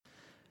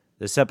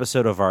This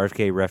episode of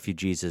RFK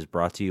Refugees is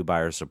brought to you by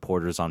our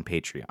supporters on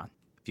Patreon.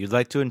 If you'd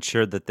like to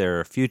ensure that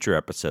there are future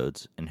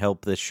episodes and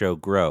help this show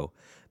grow,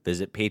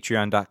 visit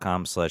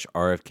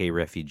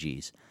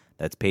patreon.com/rfkrefugees.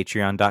 That's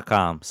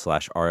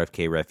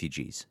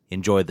patreon.com/rfkrefugees.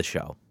 Enjoy the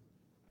show.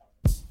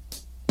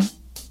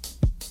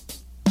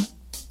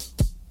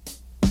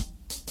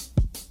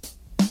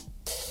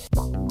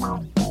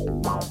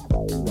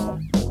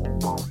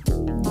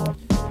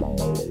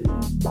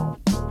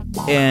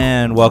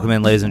 And welcome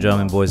in, ladies and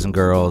gentlemen, boys and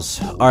girls.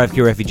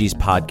 RFK Refugees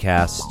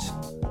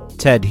podcast.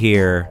 Ted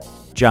here,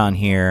 John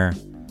here,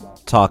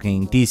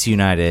 talking DC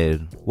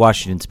United,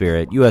 Washington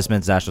Spirit, U.S.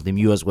 men's national team,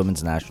 U.S.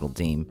 women's national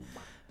team.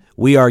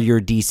 We are your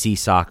DC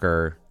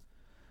soccer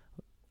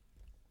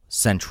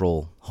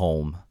central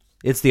home.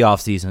 It's the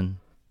off season.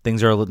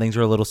 Things are a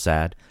little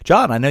sad.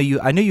 John, I know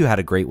you had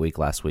a great week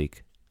last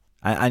week.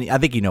 I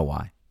think you know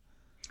why.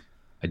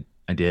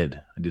 I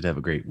did have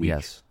a great week.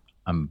 Yes.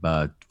 I'm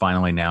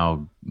finally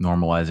now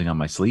normalizing on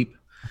my sleep,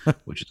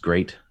 which is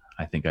great.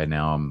 I think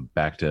I'm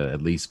back to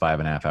at least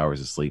 5.5 hours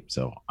of sleep.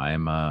 So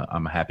I'm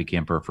a happy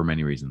camper for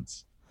many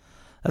reasons.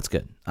 That's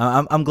good.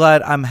 I'm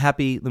glad. I'm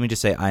happy. Let me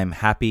just say I am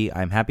happy.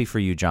 I'm happy for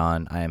you,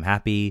 John. I am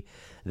happy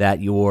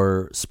that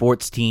your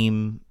sports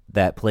team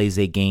that plays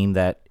a game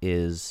that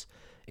is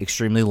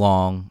extremely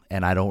long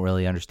and I don't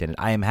really understand it.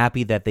 I am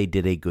happy that they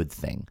did a good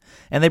thing.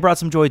 And they brought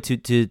some joy to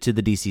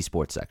the DC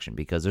sports section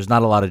because there's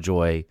not a lot of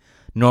joy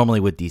normally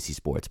with DC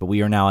sports, but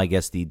we are now, I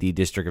guess, the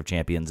District of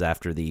Champions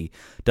after the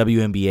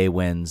WNBA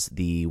wins,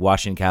 the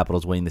Washington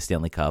Capitals winning the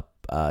Stanley Cup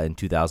in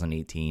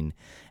 2018,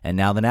 and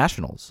now the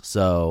Nationals.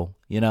 So,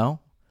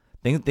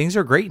 things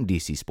are great in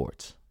DC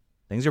sports.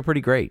 Things are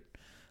pretty great.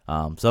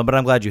 But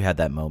I'm glad you had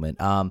that moment.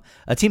 A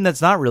team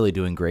that's not really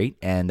doing great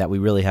and that we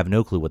really have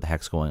no clue what the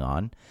heck's going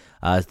on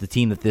is the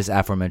team that this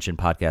aforementioned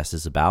podcast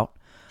is about.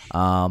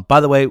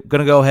 By the way, going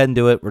to go ahead and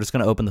do it. We're just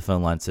going to open the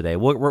phone lines today.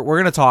 We're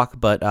going to talk,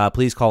 but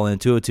please call in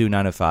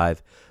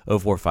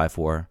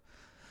 202-905-0454.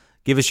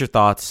 Give us your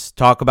thoughts.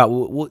 Talk about,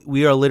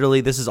 we are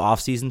literally, this is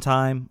off-season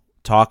time.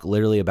 Talk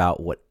literally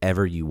about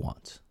whatever you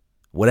want.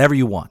 Whatever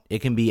you want. It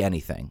can be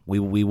anything. We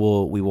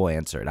will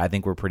answer it. I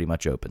think we're pretty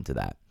much open to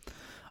that.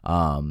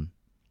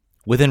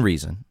 Within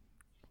reason.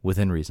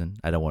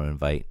 I don't want to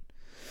invite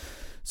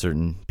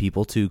certain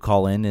people to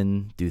call in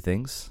and do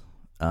things.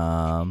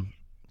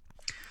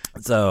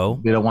 So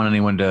we don't want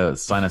anyone to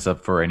sign us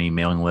up for any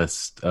mailing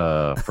list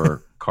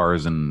for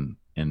cars in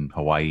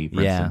Hawaii,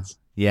 for instance.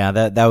 Yeah,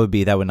 that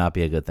would not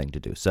be a good thing to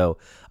do. So,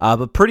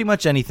 but pretty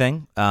much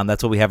anything.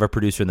 That's what we have our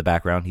producer in the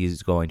background.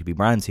 He's going to be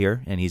Brian's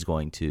here, and he's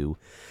going to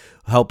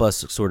help us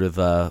sort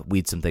of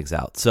weed some things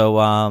out. So,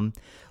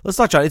 let's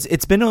talk, John.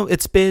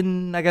 It's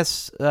been I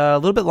guess a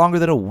little bit longer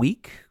than a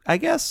week. I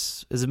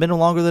guess has it been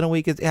longer than a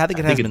week? I think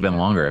it's been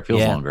longer. It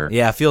feels longer.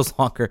 Yeah, it feels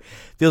longer. It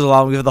feels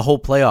long. We have the whole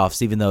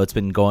playoffs, even though it's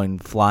been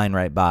flying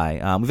right by.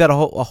 We've had a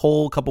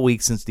whole couple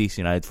weeks since DC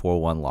United's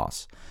 4-1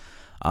 loss.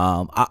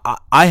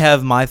 I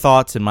have my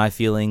thoughts and my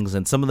feelings,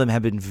 and some of them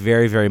have been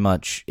very, very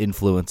much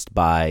influenced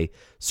by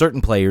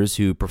certain players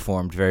who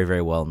performed very,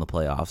 very well in the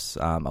playoffs.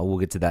 We'll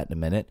get to that in a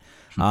minute.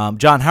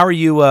 John, how are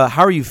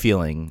you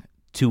feeling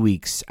 2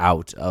 weeks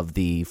out of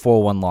the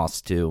 4-1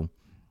 loss to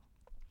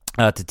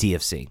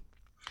TFC?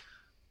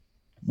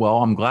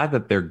 Well, I'm glad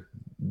that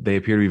they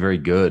appear to be very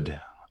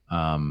good.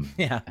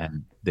 Yeah,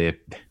 and they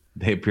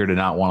appear to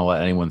not want to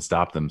let anyone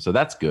stop them. So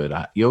that's good.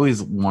 You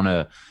always want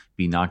to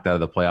be knocked out of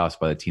the playoffs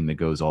by the team that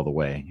goes all the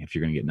way if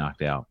you're going to get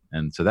knocked out.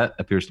 And so that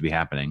appears to be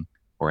happening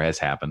or has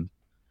happened.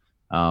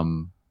 I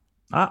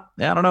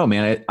don't know,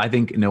 man. I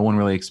think no one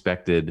really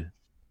expected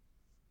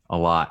a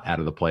lot out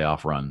of the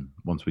playoff run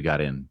once we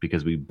got in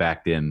because we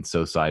backed in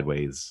so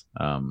sideways.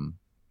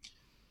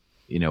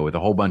 With a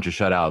whole bunch of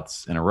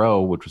shutouts in a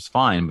row, which was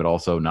fine, but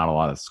also not a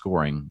lot of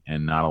scoring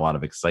and not a lot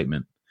of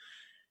excitement.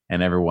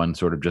 And everyone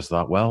sort of just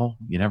thought, well,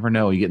 you never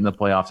know. You get in the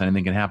playoffs,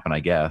 anything can happen,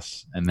 I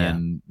guess. And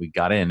then we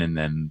got in, and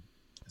then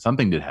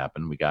something did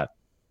happen. We got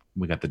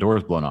the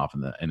doors blown off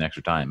in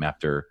extra time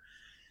after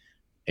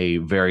a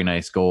very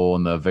nice goal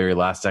in the very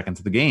last seconds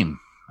of the game.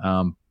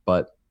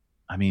 But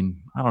I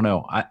mean, I don't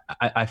know.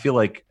 I feel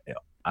like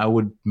I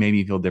would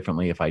maybe feel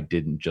differently if I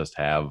didn't just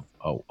have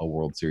a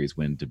World Series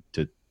win to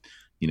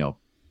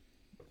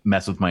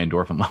mess with my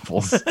endorphin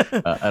levels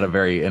in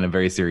a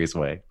very serious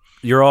way.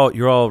 You're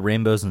all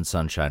rainbows and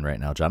sunshine right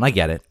now, John. I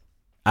get it.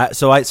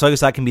 So I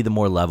guess I can be the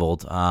more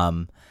leveled.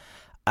 I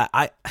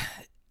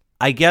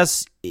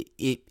guess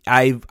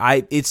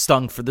it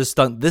stung for this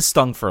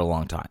stung for a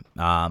long time.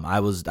 I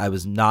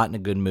was not in a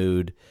good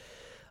mood.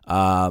 But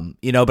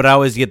I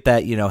always get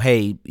that,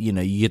 hey,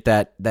 you get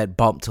that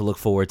bump to look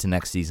forward to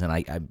next season.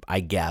 I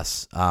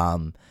guess.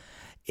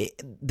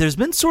 There's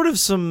been sort of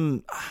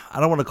some, I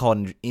don't want to call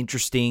it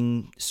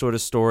interesting sort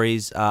of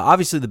stories.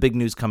 Obviously, the big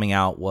news coming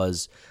out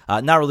was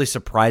not really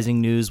surprising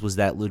news was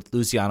that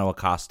Luciano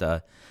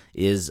Acosta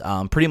is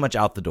pretty much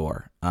out the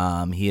door.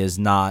 He is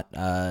not.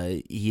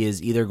 He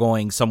is either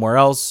going somewhere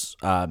else,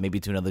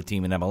 maybe to another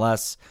team in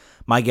MLS.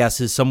 My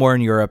guess is somewhere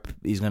in Europe.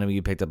 He's going to be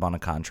picked up on a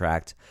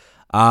contract.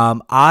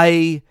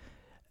 I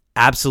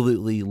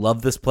Absolutely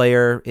love this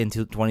player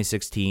into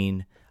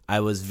 2016. I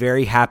was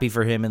very happy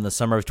for him in the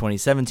summer of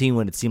 2017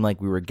 when it seemed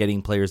like we were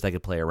getting players that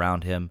could play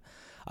around him.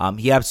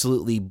 He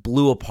absolutely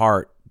blew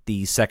apart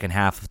the second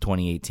half of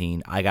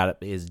 2018. I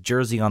got his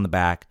jersey on the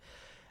back.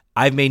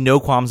 I've made no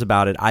qualms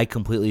about it. I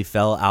completely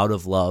fell out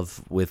of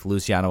love with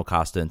Luciano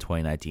Acosta in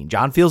 2019.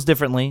 John feels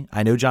differently.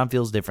 I know John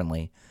feels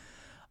differently.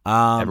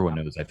 Everyone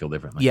knows I feel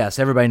differently. Yes,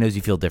 everybody knows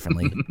you feel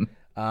differently.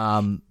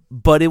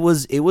 But it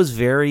was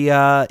very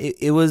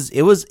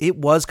it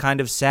was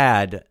kind of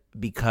sad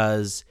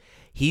because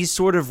he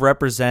sort of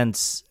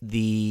represents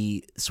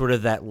the sort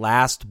of that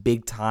last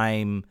big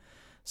time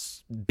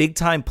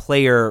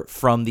player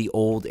from the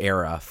old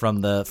era,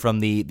 from the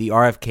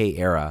RFK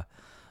era.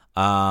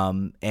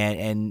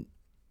 And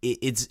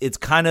it's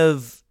kind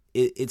of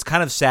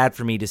sad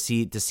for me to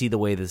see the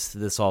way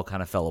this all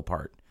kind of fell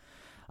apart.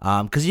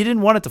 Because you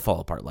didn't want it to fall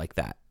apart like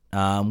that.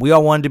 We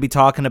all wanted to be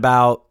talking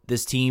about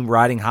this team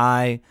riding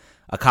high,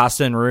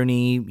 Acosta and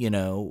Rooney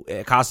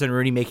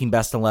making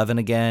best 11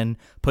 again,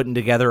 putting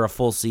together a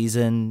full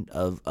season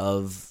of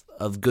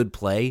good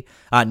play.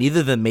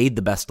 Neither of them made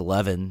the best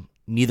 11.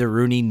 Neither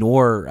Rooney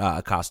nor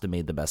Acosta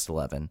made the best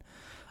 11.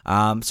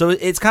 So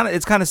it's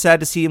kind of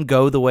sad to see him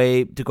go out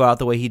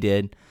the way he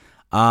did.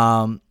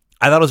 I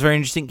thought it was very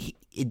interesting.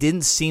 It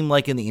didn't seem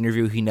like in the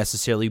interview he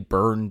necessarily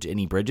burned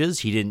any bridges.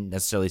 He didn't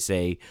necessarily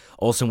say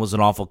Olsen was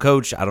an awful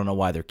coach. I don't know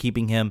why they're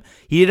keeping him.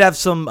 He did have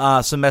some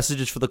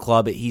messages for the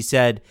club. He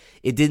said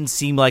it didn't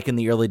seem like in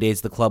the early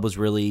days the club was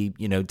really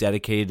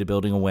dedicated to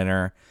building a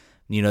winner.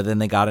 Then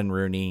they got in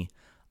Rooney.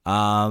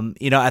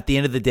 At the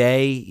end of the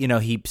day,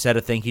 he said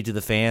a thank you to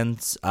the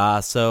fans.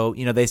 So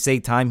they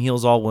say time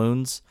heals all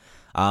wounds.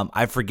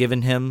 I've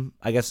forgiven him.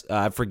 I guess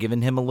I've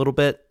forgiven him a little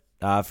bit.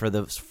 For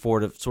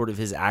sort of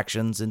his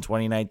actions in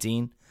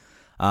 2019,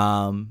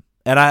 and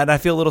I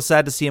feel a little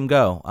sad to see him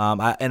go.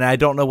 I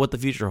don't know what the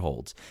future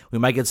holds. We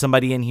might get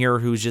somebody in here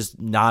who's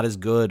just not as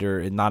good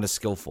or not as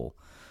skillful.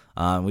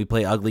 We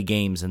play ugly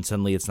games, and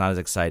suddenly it's not as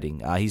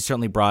exciting. He's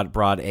certainly brought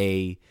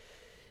a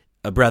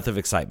breath of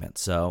excitement.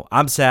 So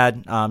I'm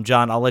sad.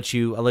 John, I'll let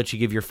you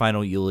give your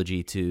final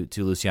eulogy to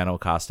Luciano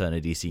Acosta in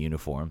a DC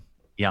uniform.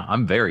 Yeah,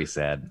 I'm very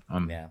sad.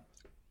 Yeah.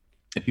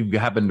 If you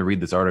happen to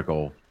read this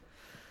article,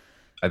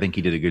 I think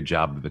he did a good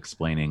job of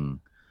explaining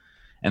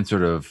and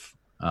sort of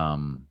I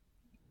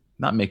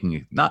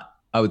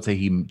would say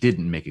he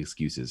didn't make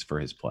excuses for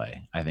his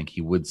play. I think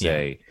he would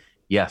say,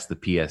 yes, the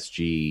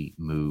PSG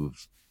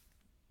move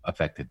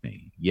affected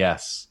me.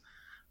 Yes.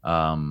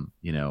 I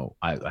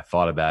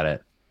thought about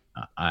it.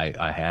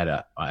 I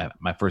had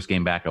my first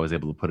game back, I was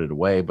able to put it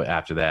away, but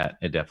after that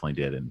it definitely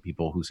did. And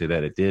people who say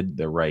that it did,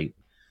 they're right.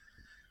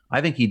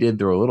 I think he did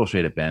throw a little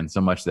shade at Ben,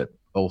 so much that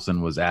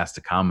Olsen was asked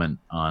to comment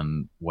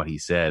on what he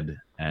said,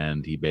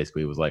 and he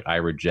basically was like, I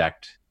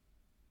reject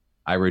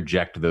that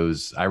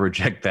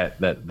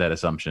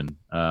assumption.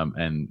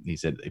 And he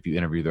said, if you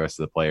interview the rest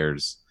of the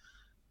players,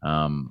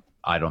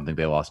 I don't think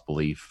they lost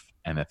belief.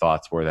 And the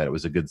thoughts were that it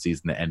was a good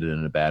season that ended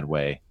in a bad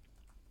way.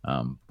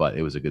 But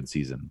it was a good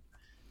season.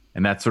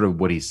 And that's sort of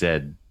what he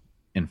said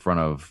in front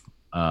of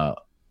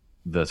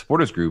the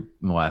supporters group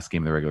in the last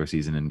game of the regular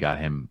season, and got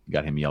him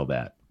yelled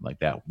at like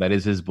that. That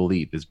is his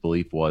belief. His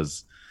belief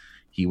was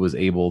he was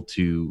able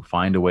to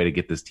find a way to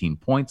get this team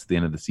points at the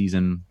end of the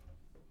season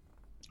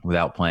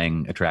without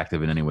playing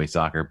attractive in any way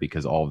soccer,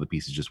 because all of the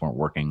pieces just weren't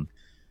working.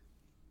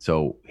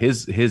 So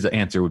his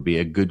answer would be,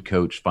 a good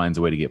coach finds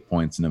a way to get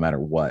points no matter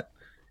what.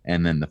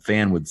 And then the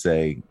fan would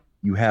say,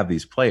 you have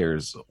these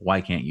players, why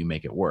can't you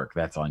make it work?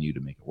 That's on you to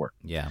make it work.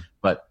 Yeah.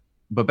 But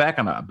back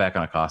on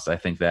Acosta, I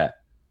think that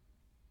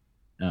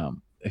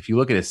if you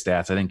look at his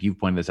stats, I think you've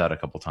pointed this out a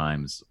couple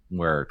times,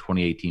 where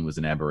 2018 was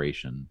an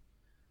aberration,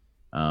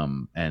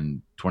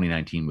 and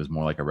 2019 was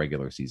more like a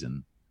regular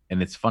season.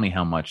 And it's funny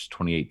how much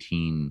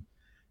 2018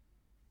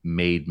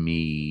 made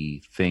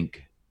me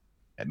think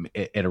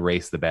it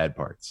erased the bad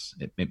parts.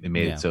 It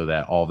made it so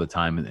that all the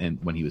time,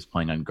 and when he was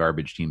playing on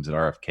garbage teams at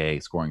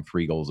RFK, scoring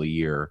 3 goals a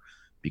year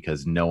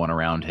because no one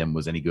around him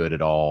was any good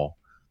at all,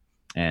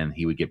 and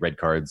he would get red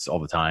cards all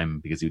the time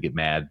because he would get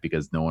mad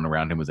because no one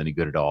around him was any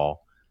good at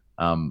all.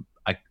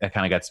 I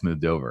kind of got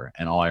smoothed over,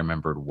 and all I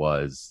remembered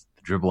was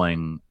the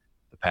dribbling,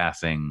 the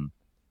passing,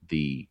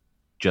 the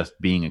just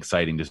being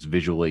exciting, just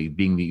visually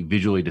being the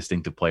visually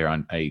distinctive player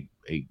on a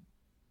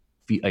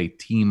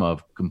team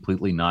of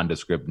completely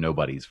nondescript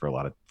nobodies for a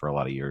lot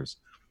of years,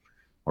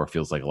 or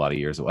feels like a lot of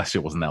years. Well, actually,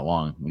 it wasn't that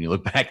long when you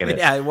look back at it.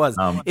 Yeah, it was.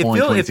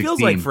 It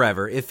feels like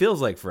forever. It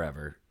feels like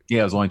forever.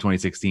 Yeah, it was only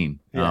 2016.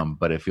 Yeah.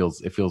 But it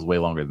feels way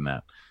longer than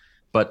that.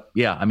 But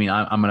yeah, I mean,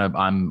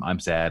 I'm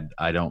sad.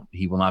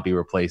 He will not be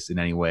replaced in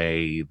any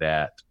way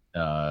that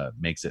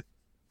makes it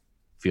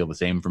feel the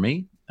same for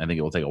me. I think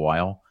it will take a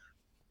while.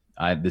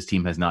 This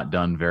team has not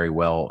done very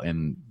well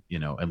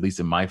at least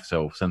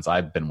since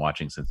I've been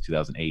watching since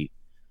 2008.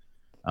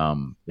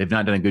 They've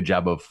not done a good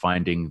job of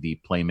finding the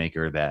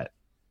playmaker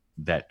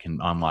that can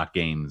unlock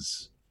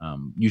games,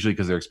 usually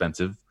because they're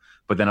expensive,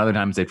 but then other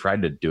times they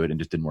tried to do it and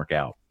just didn't work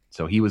out.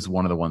 So he was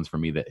one of the ones for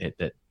me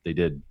that they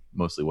did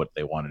mostly what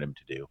they wanted him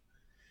to do.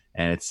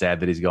 And it's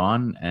sad that he's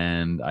gone,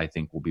 and I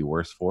think we'll be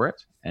worse for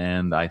it.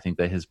 And I think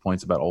that his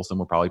points about Olsen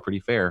were probably pretty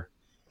fair.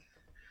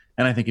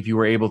 And I think if you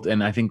were able to,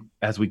 and I think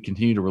as we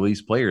continue to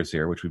release players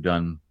here, which we've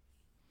done,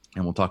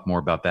 and we'll talk more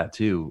about that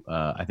too.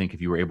 I think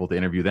if you were able to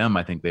interview them,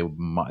 I think they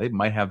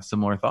might have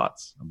similar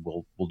thoughts.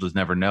 We'll just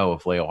never know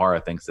if Leo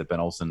Hara thinks that Ben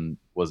Olsen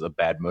was a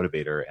bad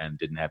motivator and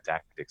didn't have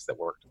tactics that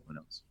worked. Who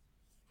knows?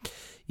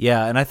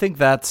 Yeah, and I think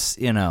that's,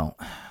 the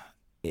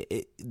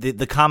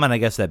comment I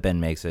guess that Ben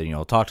makes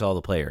that, talk to all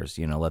the players,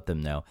 let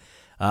them know.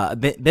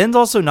 Ben's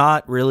also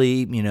not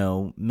really,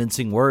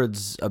 mincing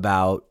words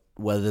about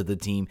whether the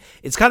team.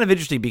 It's kind of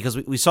interesting because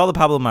we saw the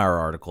Pablo Maurer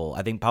article.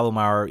 I think Pablo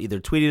Maurer either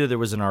tweeted or there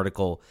was an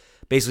article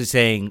basically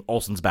saying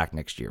Olsen's back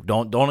next year.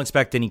 Don't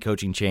expect any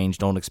coaching change.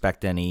 Don't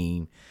expect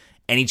any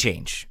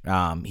change.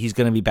 He's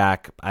going to be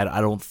back.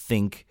 I don't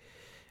think.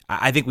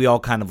 I think we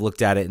all kind of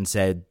looked at it and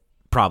said,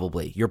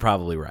 probably. You're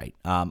probably right.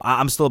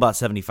 I'm still about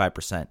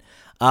 75%.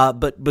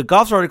 But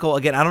Goff's article,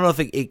 again, I don't know if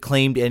it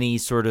claimed any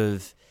sort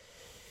of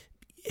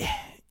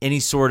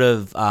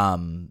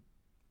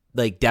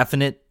like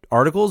definite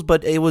articles,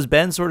 but it was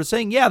Ben sort of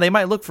saying, yeah, they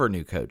might look for a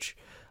new coach.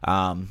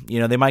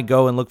 They might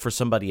go and look for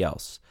somebody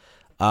else.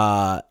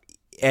 So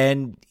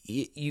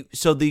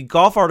the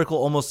Goff article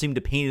almost seemed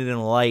to paint it in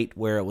a light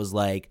where it was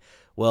like,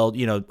 well,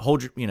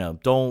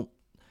 don't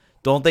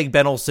think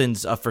Ben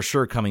Olsen's for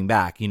sure coming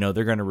back.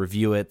 They're going to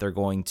review it. They're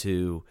going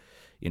to,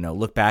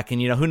 look back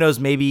and, who knows,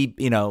 maybe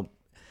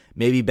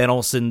the Ben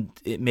Olsen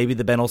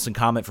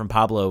comment from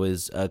Pablo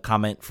is a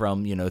comment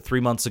from, 3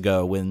 months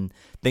ago when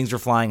things were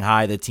flying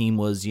high. The team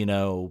was,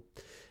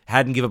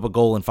 hadn't given up a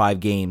goal in 5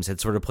 games,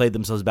 had sort of played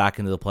themselves back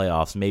into the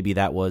playoffs. Maybe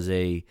that was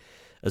a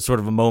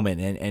sort of a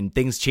moment, and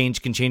things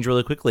can change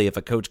really quickly. If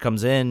a coach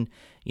comes in,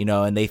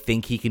 and they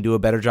think he can do a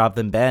better job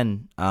than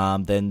Ben,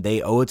 then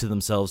they owe it to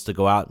themselves to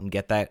go out and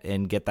get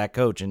that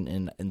coach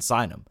and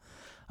sign him.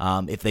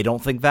 If they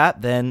don't think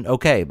that, then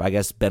okay, I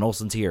guess Ben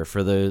Olsen's here for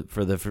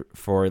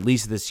at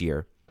least this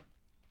year.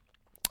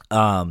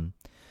 So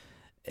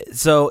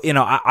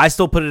I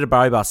still put it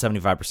probably about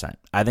 75%.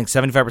 I think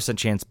 75%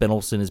 chance Ben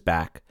Olsen is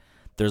back.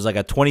 There's like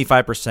a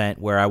 25%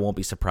 where I won't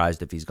be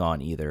surprised if he's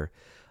gone either.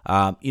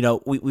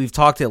 We've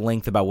talked at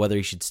length about whether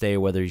he should stay or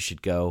whether he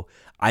should go.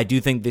 I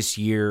do think this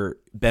year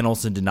Ben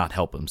Olsen did not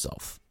help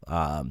himself.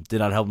 In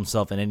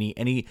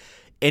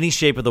any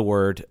shape of the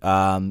word.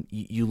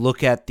 You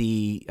look at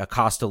the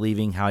Acosta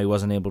leaving, how he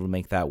wasn't able to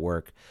make that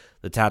work.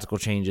 The tactical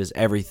changes,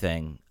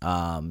 everything,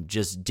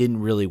 just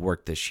didn't really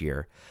work this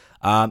year.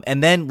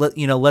 And then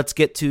let's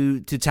get to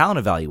talent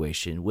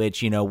evaluation,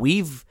 which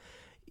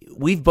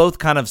we've both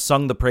kind of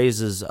sung the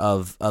praises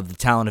of the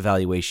talent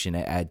evaluation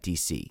at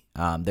DC.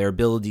 Their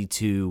ability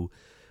to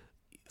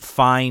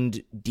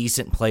find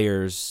decent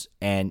players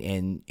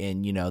and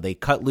they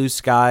cut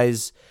loose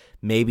guys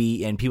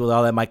maybe, and people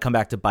that might come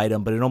back to bite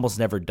them, but it almost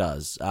never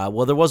does.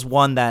 Well, there was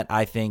one that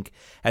I think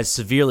has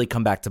severely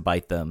come back to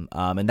bite them,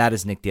 and that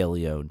is Nick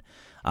DeLeon.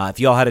 If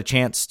you all had a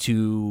chance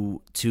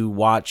to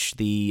watch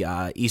the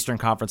Eastern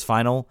Conference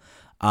Final,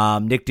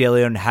 Nick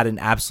DeLeon had an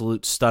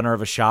absolute stunner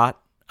of a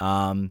shot.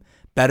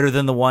 Better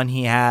than the one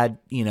he had,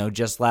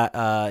 just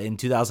in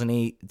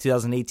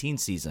 2018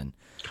 season.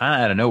 Kind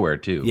of out of nowhere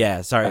too.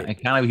 Yeah, sorry.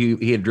 And kind of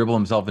he had dribbled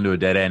himself into a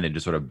dead end and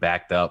just sort of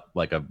backed up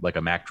like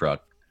a Mack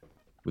truck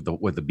with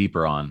the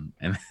beeper on,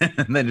 and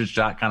then just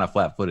shot kind of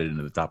flat-footed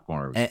into the top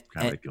corner. It was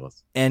kind of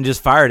ridiculous. And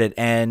just fired it.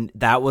 And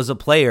that was a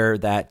player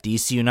that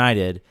DC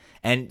United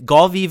and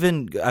Golf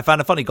even. I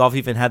found it funny. Golf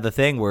even had the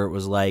thing where it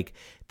was like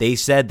they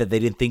said that they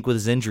didn't think with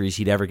his injuries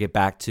he'd ever get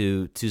back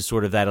to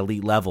sort of that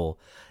elite level.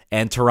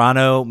 And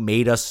Toronto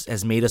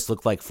has made us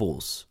look like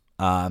fools.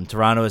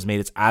 Toronto has made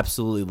us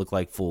absolutely look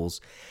like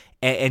fools,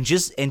 and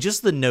just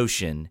the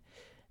notion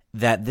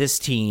that this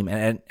team,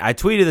 and I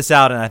tweeted this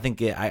out, and I think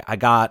I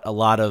got a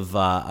lot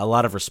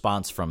of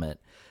response from it.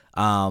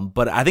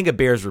 But I think it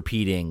bears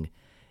repeating.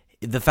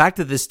 The fact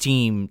that this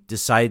team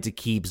decided to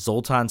keep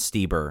Zoltan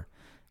Stieber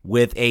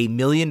with $1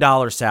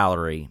 million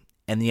salary,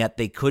 and yet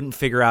they couldn't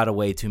figure out a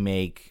way to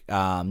make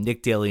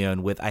Nick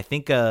DeLeon with I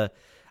think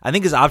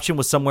his option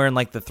was somewhere in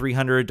like the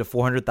 300 to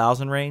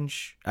 400,000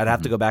 range. I'd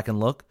have to go back and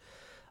look.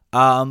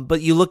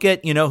 But you look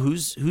at,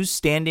 who's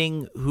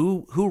standing,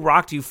 who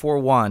rocked you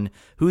 4-1,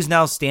 who's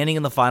now standing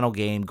in the final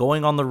game,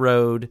 going on the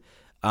road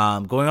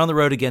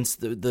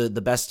against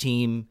the best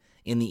team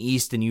in the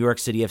East in New York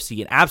City FC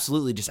and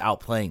absolutely just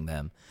outplaying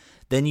them.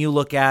 Then you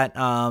look at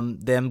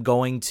them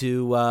going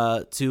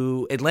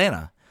to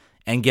Atlanta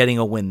and getting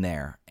a win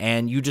there.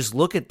 And you just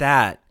look at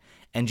that.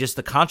 And just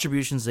the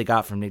contributions they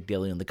got from Nick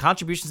DeLeon, the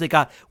contributions they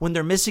got when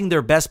they're missing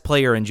their best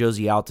player in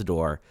Josie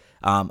Altidore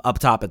up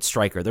top at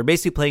striker. They're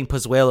basically playing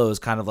Pozuelo as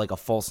kind of like a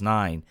false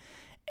 9.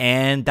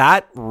 And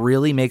that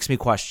really makes me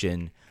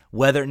question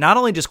whether, not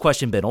only just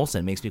question Ben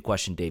Olsen, makes me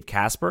question Dave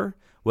Casper,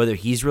 whether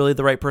he's really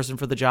the right person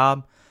for the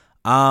job.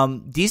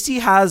 DC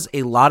has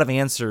a lot of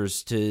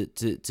answers to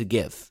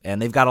give,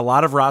 and they've got a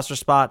lot of roster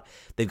spot.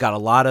 They've got a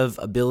lot of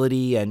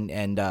ability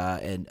and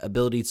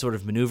ability to sort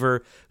of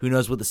maneuver. Who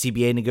knows what the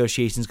CBA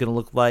negotiation is going to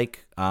look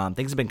like?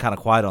 Things have been kind of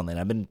quiet on that.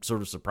 I've been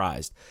sort of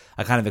surprised.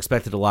 I kind of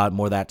expected a lot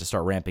more of that to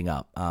start ramping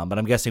up. But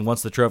I'm guessing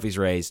once the trophy's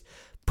raised,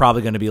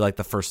 probably going to be like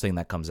the first thing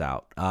that comes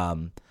out.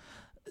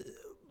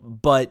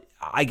 But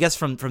I guess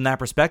from that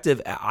perspective,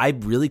 I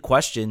really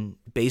question,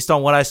 based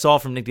on what I saw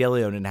from Nick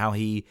DeLeon and how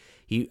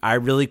I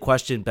really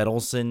question Ben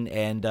Olsen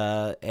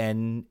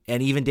and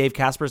even Dave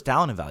Casper's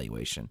talent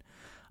evaluation.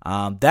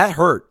 That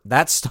hurt.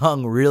 That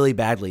stung really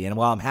badly. And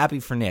while I'm happy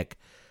for Nick,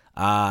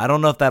 I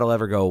don't know if that'll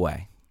ever go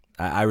away.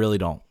 I really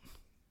don't.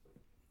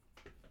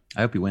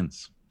 I hope he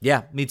wins.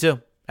 Yeah, me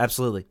too.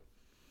 Absolutely.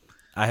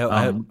 I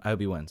hope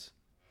he wins.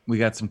 We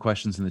got some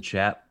questions in the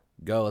chat.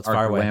 Go, let's Arthur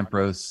fire away.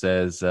 Lampros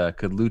says,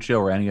 could Lucho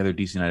or any other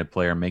DC United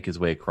player make his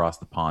way across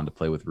the pond to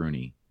play with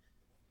Rooney?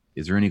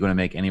 Is Rooney going to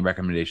make any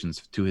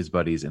recommendations to his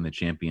buddies in the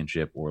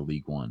Championship or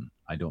League One?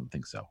 I don't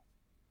think so.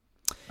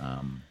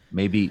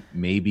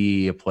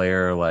 Maybe a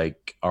player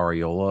like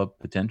Areola,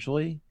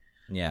 potentially.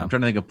 Yeah. I'm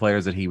trying to think of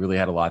players that he really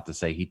had a lot to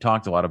say. He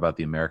talked a lot about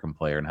the American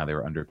player and how they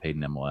were underpaid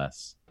in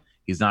MLS.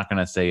 He's not going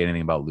to say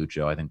anything about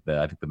Lucho. I think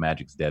the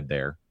Magic's dead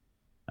there.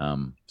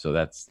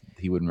 So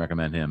he wouldn't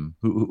recommend him.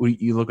 Who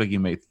you look like you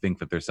may think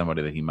that there's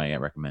somebody that he might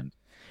recommend.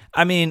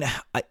 I mean,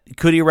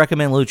 could he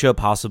recommend Lucho?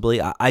 Possibly.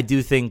 I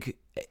do think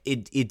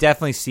it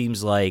definitely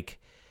seems like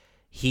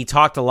he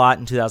talked a lot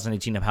in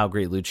 2018 of how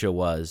great Lucho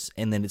was,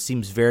 and then it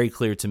seems very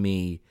clear to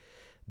me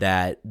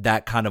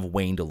that kind of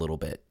waned a little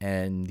bit,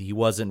 and he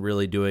wasn't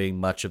really doing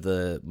much of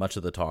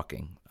the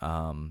talking.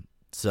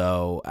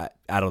 So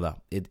I don't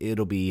know.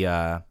 It'll be.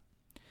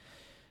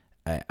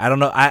 I don't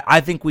know. I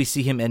think we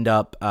see him end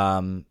up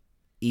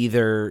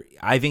either.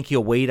 I think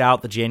he'll wait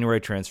out the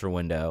January transfer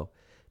window,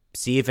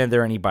 see if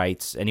there are any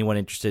bites, anyone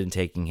interested in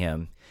taking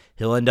him.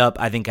 He'll end up,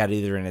 I think, at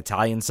either an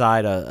Italian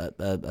side,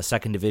 a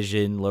second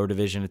division, lower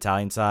division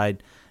Italian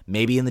side,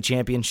 maybe in the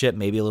Championship,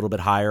 maybe a little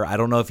bit higher. I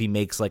don't know if he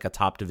makes like a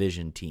top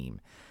division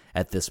team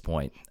at this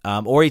point,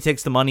 or he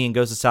takes the money and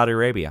goes to Saudi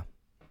Arabia.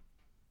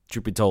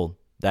 Truth be told,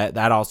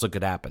 that also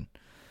could happen.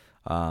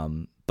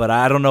 But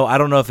I don't know. I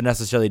don't know if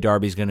necessarily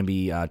Derby's going to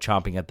be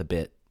chomping at the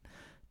bit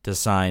to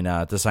sign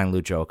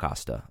Lucho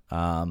Acosta.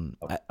 I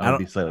would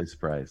be slightly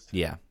surprised.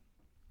 Yeah.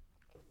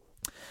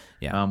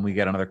 We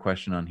got another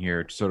question on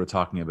here, sort of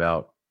talking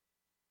about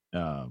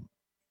the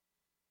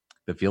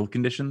field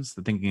conditions,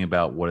 thinking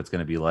about what it's going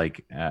to be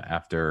like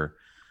after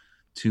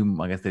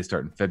I guess they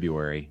start in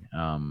February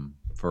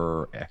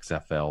for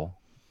XFL,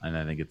 and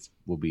I think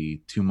will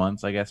be 2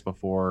 months, I guess,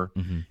 before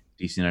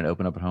DC United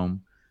open up at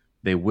home.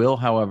 They will,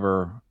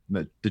 however.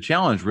 The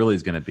challenge really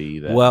is going to be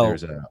that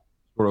there's a sort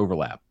of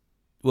overlap.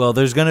 Well,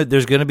 there's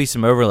gonna be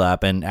some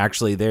overlap, and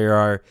actually there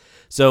are.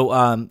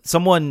 So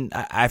someone,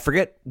 I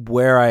forget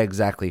where I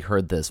exactly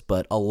heard this,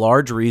 but a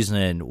large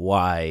reason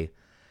why,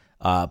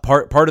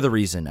 part of the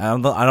reason,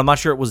 I'm not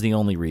sure it was the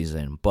only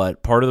reason,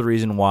 but part of the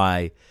reason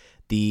why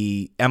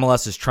the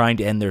MLS is trying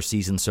to end their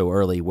season so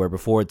early, where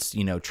before it's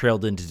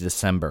trailed into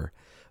December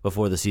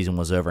before the season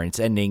was over, and it's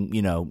ending,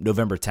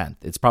 November 10th.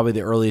 It's probably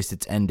the earliest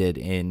it's ended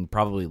in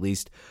probably at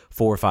least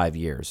 4 or 5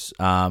 years.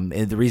 And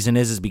the reason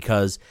is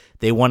because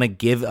they want to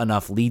give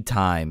enough lead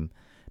time,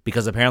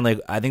 because apparently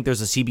I think there's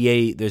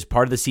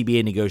part of the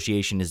CBA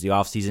negotiation is the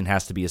offseason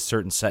has to be a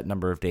certain set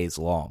number of days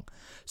long.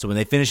 So when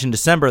they finish in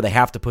December, they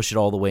have to push it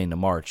all the way into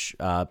March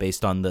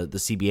based on the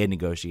CBA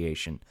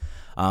negotiation.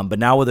 But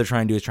now what they're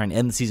trying to do is trying to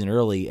end the season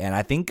early, and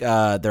I think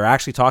they're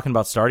actually talking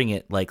about starting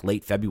it like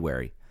late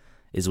February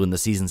is when the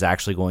season's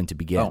actually going to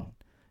begin. Oh.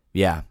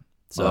 Yeah.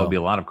 So that would be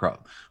a lot of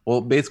crop.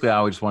 Well, basically,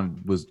 I just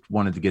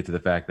wanted to get to the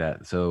fact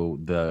that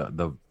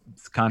the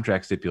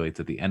contract stipulates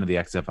at the end of the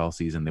XFL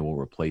season they will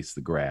replace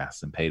the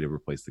grass and pay to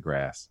replace the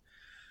grass.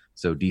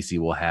 So DC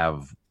will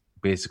have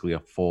basically a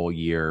full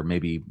year,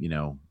 maybe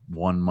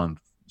 1 month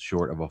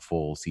short of a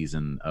full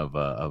season of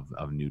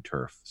new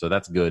turf. So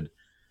that's good.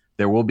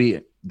 There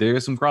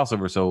is some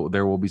crossover, so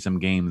there will be some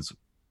games.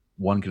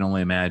 One can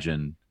only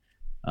imagine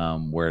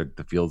where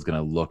the field's going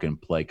to look and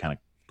play kind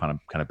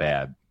of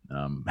bad.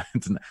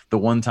 It's the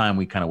one time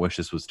we kind of wish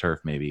this was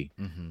turf. Maybe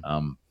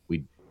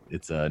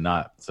it's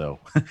not. So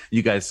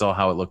you guys saw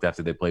how it looked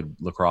after they played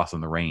lacrosse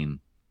in the rain,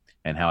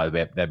 and how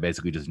that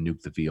basically just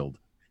nuked the field.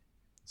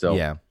 So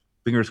yeah,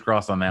 fingers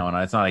crossed on that one.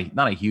 It's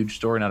not a huge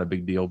story, not a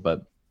big deal,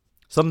 but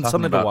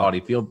something about Audi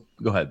Field.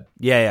 Go ahead.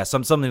 Yeah,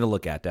 something to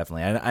look at,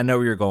 definitely. I know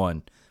where you're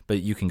going,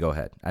 but you can go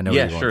ahead. I know.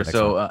 Yeah, sure.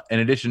 So in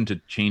addition to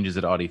changes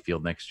at Audi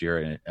Field next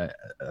year,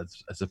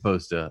 as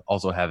opposed to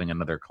also having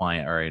another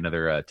client or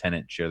another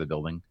tenant share the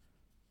building,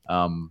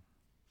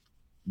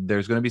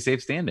 there's going to be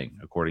safe standing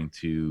according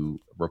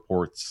to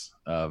reports,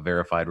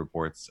 verified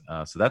reports.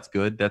 So that's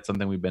good. That's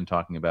something we've been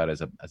talking about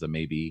as a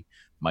maybe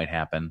might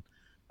happen.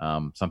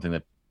 Something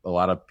that a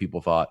lot of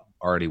people thought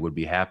already would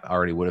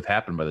have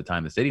happened by the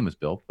time the stadium was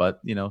built.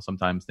 But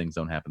sometimes things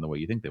don't happen the way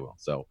you think they will.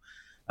 So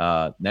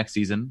next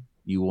season,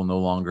 you will no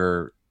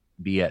longer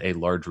be at a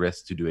large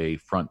risk to do a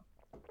front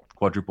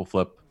quadruple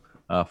flip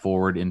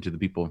forward into the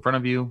people in front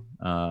of you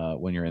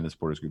when you're in the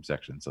supporters group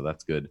section. So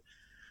that's good.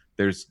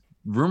 There's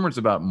rumors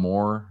about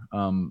more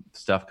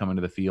stuff coming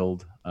to the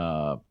field,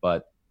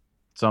 but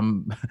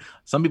some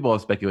people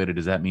have speculated.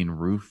 Does that mean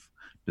roof?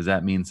 Does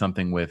that mean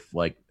something with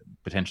like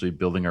potentially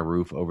building a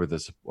roof over the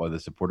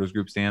supporters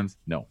group stands?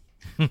 No,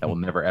 that will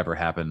never ever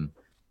happen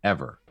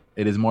ever.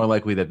 It is more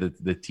likely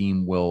that the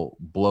team will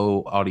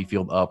blow Audi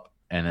Field up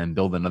and then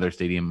build another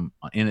stadium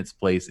in its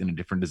place in a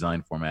different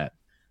design format.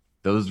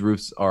 Those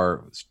roofs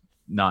are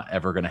not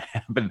ever going to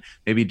happen.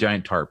 Maybe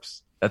giant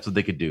tarps. That's what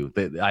they could do.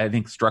 I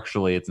think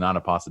structurally it's not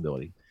a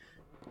possibility.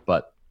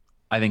 But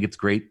I think it's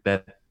great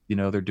that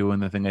they're doing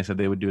the thing I said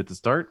they would do at the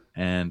start,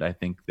 and I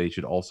think they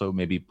should also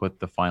maybe put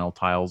the final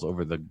tiles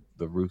over the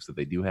roofs that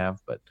they do have,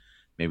 but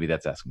maybe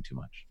that's asking too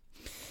much.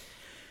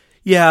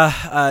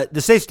 Yeah, the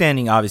safe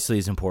standing obviously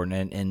is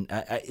important, and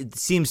it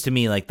seems to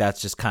me like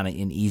that's just kind of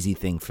an easy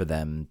thing for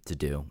them to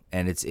do,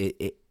 and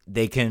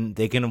they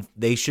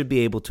should be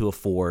able to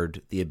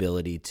afford the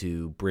ability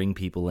to bring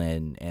people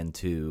in and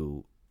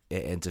to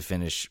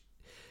finish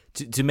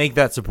to make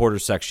that supporter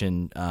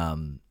section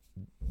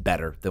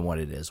better than what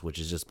it is, which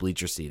is just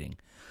bleacher seating.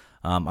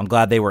 I'm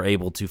glad they were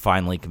able to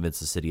finally convince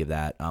the city of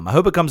that. I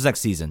hope it comes next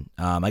season.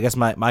 I guess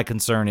my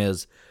concern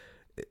is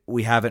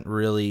we haven't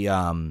really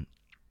gotten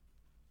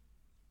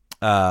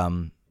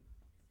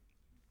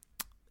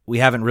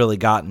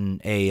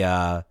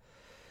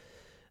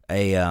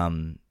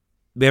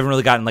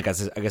like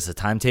a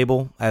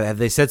timetable. Have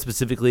they said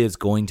specifically it's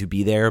going to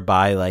be there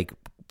by like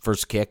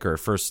first kick or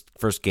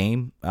first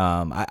game?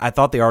 I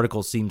thought the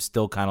article seemed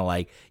still kind of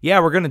like, yeah,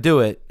 we're going to do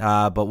it,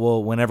 but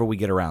we'll whenever we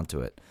get around to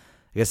it.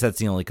 I guess that's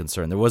the only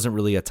concern. There wasn't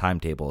really a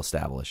timetable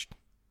established.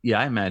 Yeah,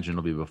 I imagine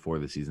it'll be before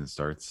the season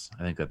starts.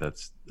 I think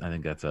that's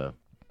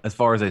as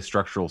far as a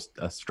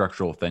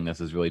structural thing.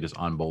 This is really just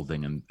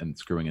unbolting and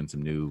screwing in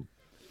some new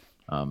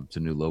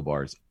low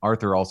bars.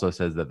 Arthur also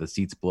says that the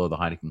seats below the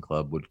Heineken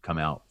Club would come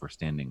out for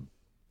standing.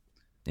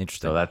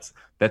 Interesting. So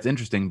that's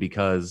interesting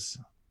because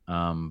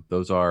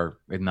those are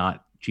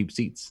not cheap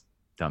seats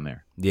down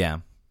there. Yeah.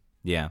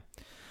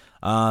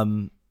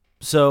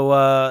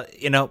 So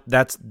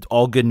that's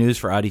all good news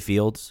for Audi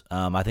Fields.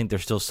 I think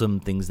there's still some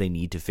things they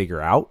need to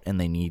figure out, and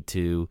they need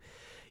to,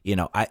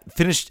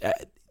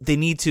 they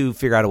need to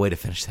figure out a way to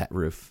finish that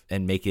roof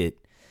and make it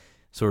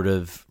sort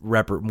of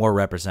more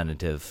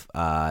representative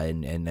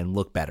and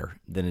look better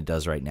than it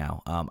does right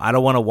now. I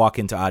don't want to walk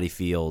into Audi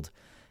Field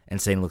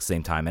and say it looks the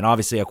same time. And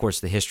obviously, of course,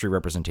 the history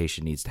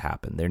representation needs to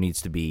happen. There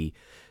needs to be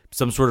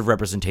some sort of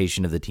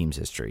representation of the team's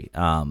history.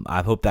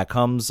 I hope that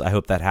comes. I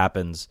hope that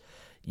happens.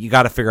 You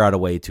got to figure out a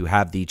way to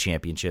have the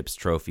championships,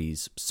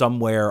 trophies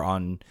somewhere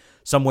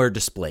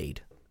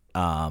displayed,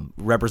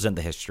 represent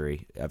the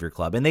history of your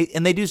club. And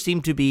they do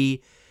seem to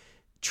be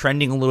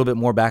trending a little bit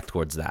more back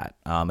towards that.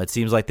 It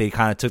seems like they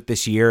kind of took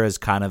this year as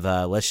kind of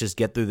let's just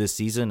get through this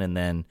season and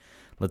then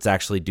let's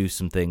actually do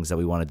some things that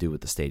we want to do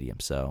with the stadium.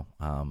 So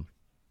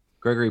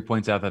Gregory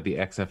points out that the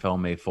XFL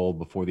may fold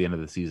before the end of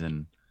the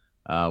season,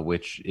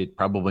 which it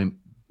probably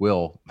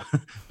will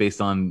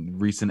based on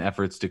recent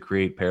efforts to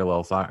create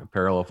parallel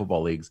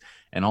football leagues,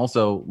 and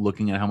also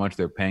looking at how much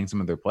they're paying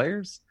some of their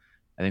players.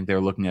 I think they're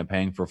looking at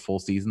paying for full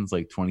seasons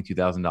like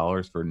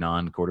 $22,000 for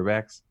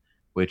non-quarterbacks,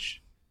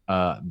 which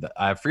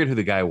I forget who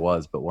the guy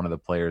was, but one of the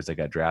players that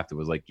got drafted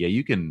was like, yeah,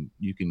 you can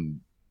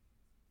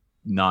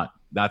not,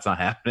 that's not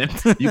happening.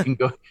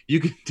 you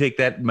can take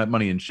that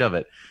money and shove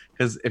it.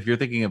 Because if you're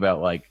thinking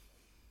about like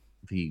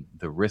the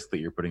risk that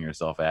you're putting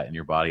yourself at and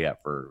your body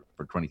at for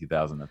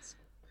 $22,000,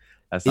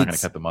 that's not going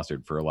to cut the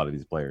mustard for a lot of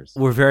these players.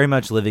 We're very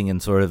much living in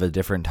sort of a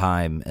different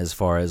time as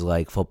far as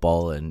like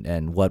football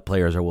and what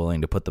players are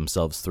willing to put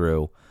themselves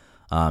through.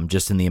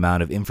 Just in the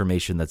amount of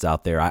information that's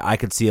out there, I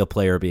could see a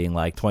player being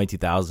like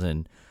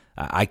 22,000.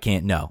 I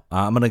can't. No,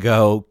 I'm going to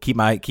go keep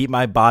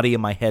my body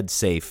and my head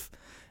safe,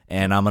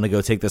 and I'm going to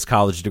go take this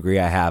college degree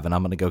I have, and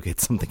I'm going to go get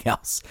something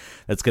else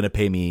that's going to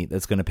pay me.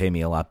 That's going to pay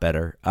me a lot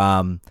better.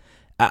 I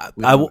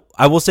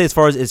will say as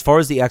far as the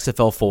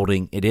XFL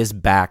folding, it is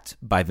backed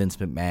by Vince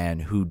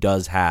McMahon, who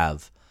does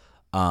have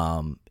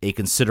a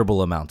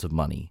considerable amount of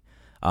money.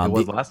 It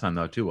was last time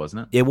though too,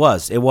 wasn't it? It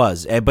was,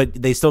 but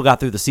they still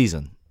got through the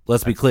season.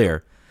 Let's be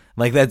clear.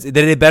 Like they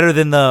did better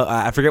than the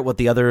I forget what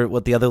the other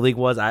league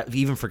was. I've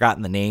even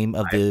forgotten the name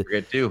of the. I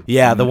forget too.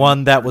 Yeah, the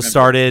one that was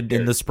started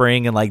in the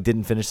spring and like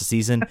didn't finish the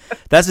season.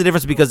 That's the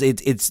difference because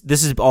this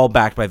is all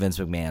backed by Vince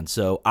McMahon.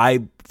 So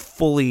I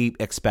fully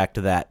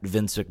expect that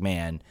Vince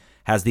McMahon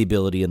has the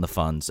ability and the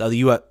funds. Was it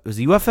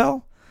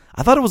UFL?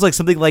 I thought it was like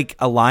something like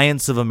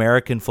Alliance of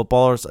American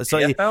Football or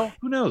something. AFL?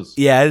 Who knows?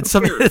 Yeah, it's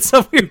some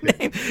weird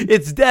name.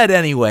 It's dead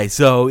anyway,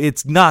 so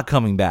it's not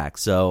coming back.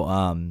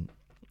 So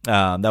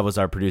that was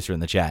our producer in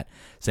the chat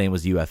saying it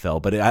was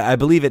UFL, but I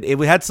believe it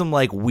had some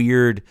like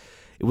weird.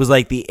 It was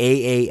like the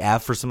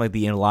AAF or something like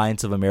the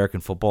Alliance of American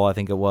Football. I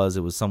think it was.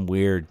 It was some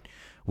weird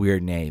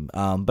name.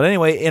 But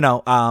anyway,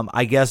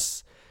 I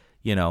guess.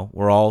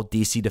 We're all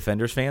DC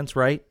Defenders fans,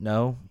 right?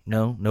 No,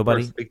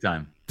 nobody. Of course, big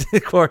time.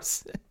 Of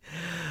course. Get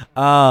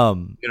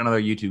another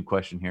YouTube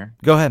question here.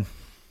 Go ahead.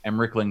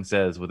 Rickling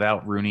says,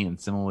 without Rooney and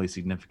similarly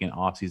significant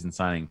offseason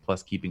signing,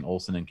 plus keeping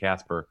Olsen and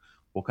Casper,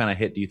 what kind of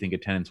hit do you think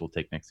attendance will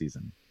take next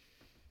season?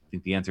 I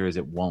think the answer is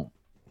it won't.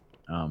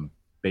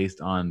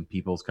 Based on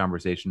people's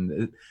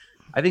conversation,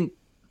 I think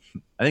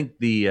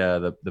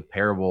the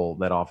parable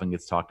that often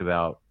gets talked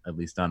about, at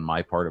least on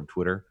my part of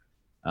Twitter,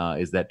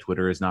 is that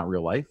Twitter is not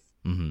real life,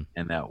 and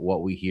that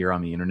what we hear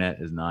on the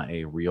internet is not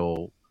a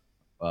real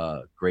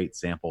great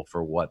sample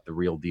for what the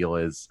real deal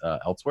is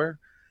elsewhere.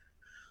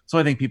 So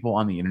I think people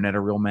on the internet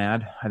are real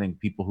mad. I think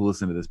people who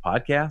listen to this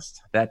podcast,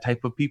 that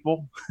type of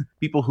people,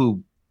 people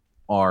who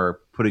are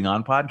putting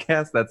on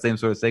podcasts, that same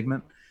sort of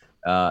segment,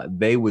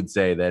 they would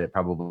say that it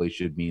probably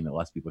should mean that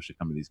less people should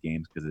come to these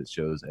games because it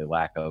shows a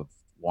lack of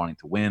wanting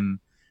to win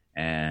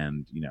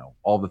and,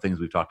 all the things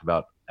we've talked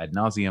about ad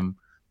nauseum.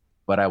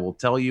 But I will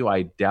tell you,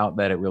 I doubt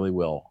that it really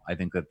will. I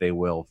think that they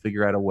will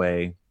figure out a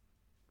way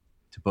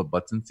to put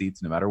butts in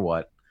seats no matter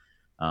what.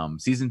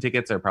 Season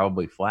tickets are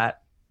probably flat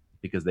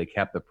because they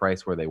kept the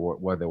price where they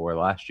were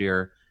last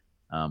year,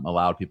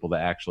 allowed people to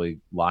actually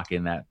lock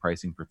in that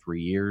pricing for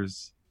 3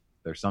 years.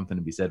 There's something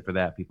to be said for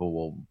that. People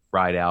will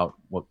ride out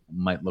what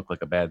might look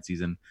like a bad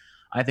season.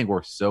 I think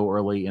we're so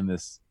early in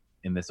this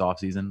off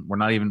season.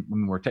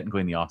 We're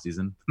technically in the off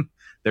season.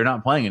 They're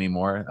not playing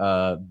anymore,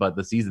 but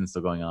the season's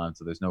still going on.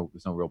 So there's no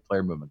real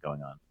player movement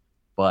going on.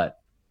 But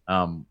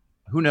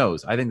who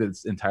knows? I think that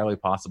it's entirely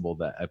possible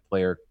that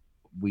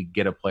we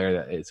get a player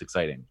that is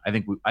exciting. I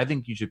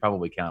think you should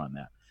probably count on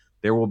that.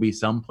 There will be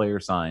some player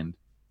signed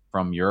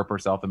from Europe or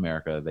South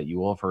America that you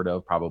will have heard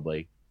of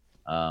probably,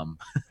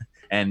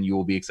 and you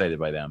will be excited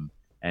by them.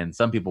 And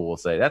some people will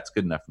say, that's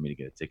good enough for me to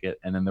get a ticket.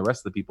 And then the rest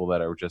of the people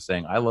that are just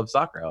saying, I love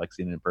soccer, I like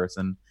seeing it in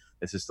person.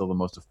 This is still the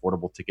most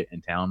affordable ticket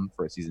in town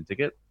for a season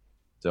ticket.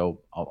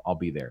 So I'll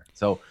be there.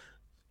 So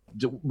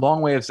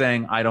long way of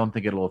saying, I don't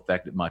think it'll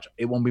affect it much.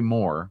 It won't be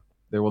more.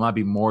 There will not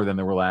be more than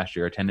there were last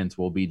year. Attendance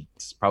will be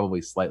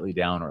probably slightly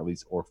down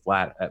or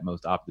flat at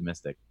most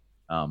optimistic.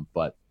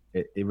 But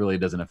it really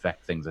doesn't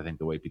affect things, I think,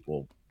 the way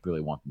people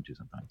really want them to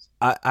sometimes.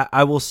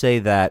 I will say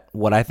that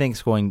what I think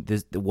is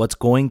what's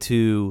going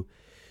to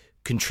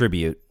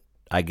contribute,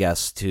 I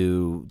guess,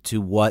 to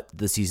what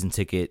the season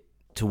ticket,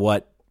 to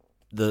what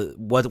it's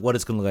going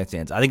to look like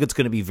stands. I think it's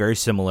going to be very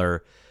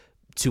similar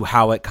to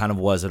how it kind of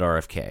was at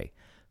RFK.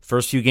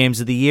 First few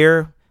games of the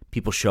year,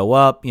 people show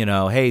up,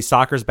 hey,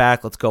 soccer's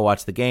back, let's go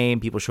watch the game.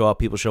 People show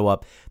up.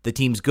 The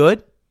team's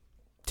good.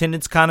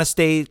 Attendance kind of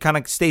stays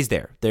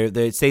there.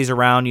 It stays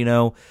around,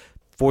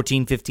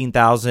 14,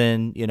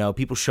 15,000,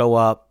 people show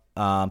up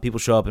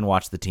and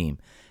watch the team.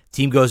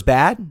 Team goes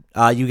bad,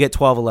 you get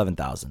 12,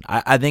 11,000.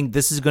 I think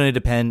this is going to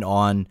depend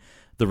on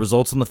the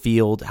results on the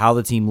field, how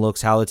the team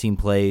looks, how the team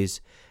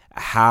plays,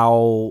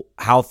 how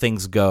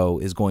things go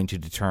is going to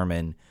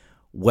determine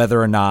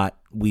whether or not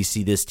we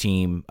see this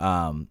team,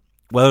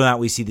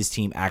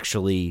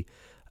 actually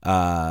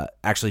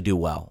do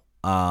well.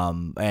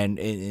 And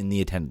in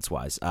the attendance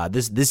wise,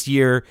 this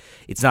year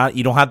it's not,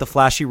 you don't have the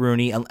flashy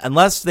Rooney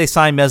unless they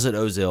sign Mesut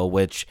Ozil,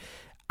 which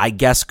I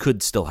guess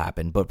could still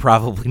happen, but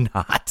probably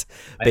not.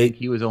 I think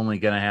he was only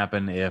going to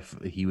happen if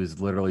he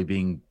was literally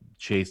being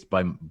chased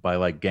by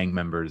like gang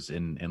members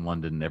in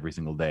London every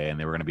single day, and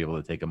they were going to be able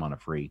to take him on a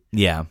free.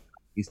 Yeah,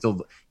 he's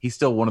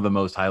still one of the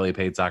most highly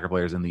paid soccer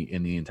players in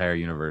the entire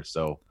universe.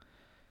 So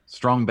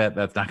strong bet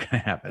that's not going to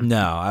happen.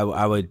 No,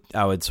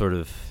 I would sort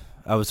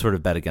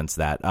of bet against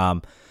that.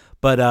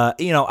 But I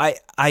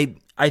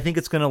think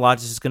it's going to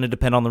just going to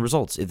depend on the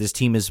results. If this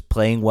team is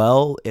playing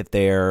well, if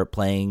they're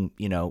playing,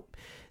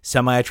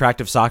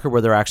 semi-attractive soccer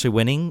where they're actually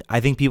winning,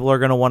 I think people are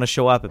going to want to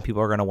show up and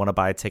people are going to want to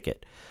buy a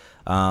ticket.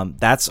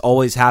 That's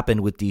always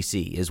happened with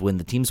DC, is when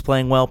the team's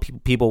playing well,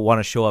 people want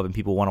to show up and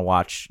people want to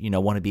watch,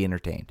 want to be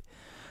entertained.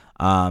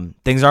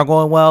 Things aren't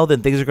going well,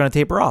 then things are going to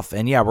taper off.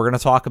 And yeah, we're going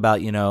to talk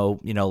about,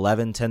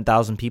 11,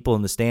 10,000 people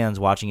in the stands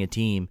watching a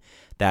team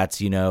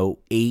that's,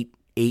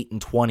 8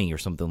 and 20 or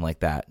something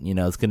like that.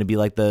 It's going to be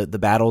like the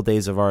bad old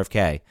days of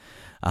RFK.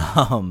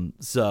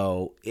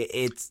 So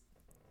it's,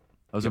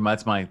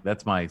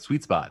 that's my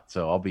sweet spot.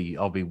 So I'll be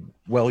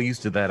well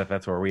used to that if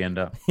that's where we end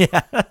up.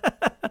 Yeah.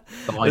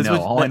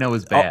 All I know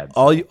is bad.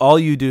 All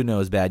you do know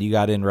is bad. You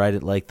got in right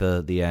at like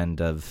the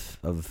end of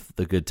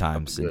the good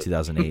times in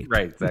 2008.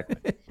 Right,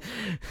 exactly.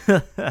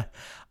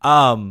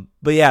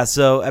 But yeah,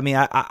 so I mean,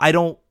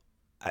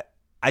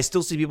 I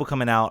still see people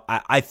coming out.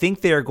 I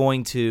think they're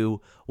going to.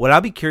 What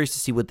I'll be curious to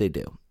see what they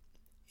do.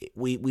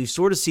 We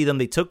sort of see them.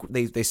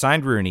 They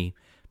signed Rooney,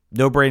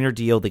 no brainer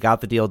deal. They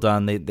got the deal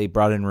done. They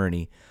brought in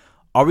Rooney.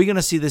 Are we going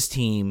to see this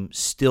team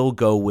still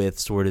go with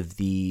sort of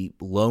the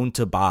loan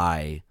to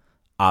buy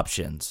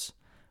options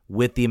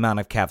with the amount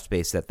of cap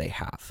space that they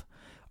have?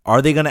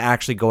 Are they going to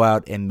actually go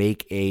out and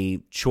make a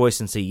choice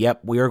and say,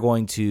 yep, we are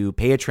going to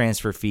pay a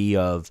transfer fee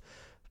of,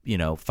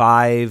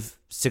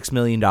 $5-6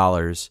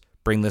 million,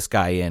 bring this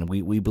guy in.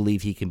 We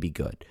believe he can be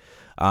good.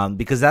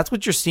 Because that's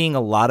what you're seeing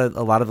a lot of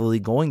the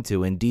league going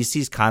to. And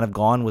DC's kind of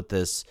gone with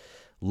this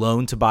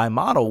loan to buy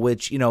model,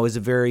 which, is a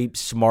very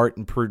smart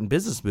and prudent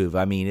business move.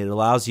 I mean, it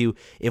allows you,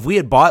 if we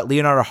had bought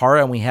Leonardo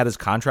Jara and we had his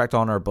contract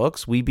on our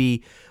books, we'd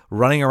be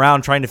running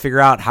around trying to figure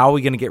out how are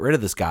we going to get rid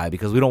of this guy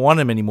because we don't want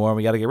him anymore and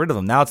we got to get rid of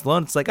him. Now it's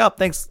loan. It's like, oh,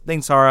 thanks,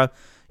 Hara.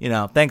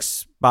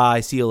 Thanks,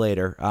 bye, see you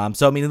later.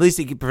 So, I mean, at least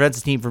it prevents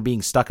the team from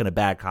being stuck in a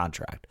bad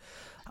contract.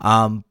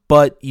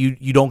 But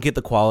you don't get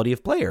the quality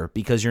of player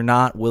because you're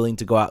not willing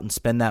to go out and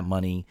spend that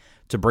money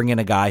to bring in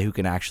a guy who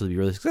can actually be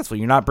really successful.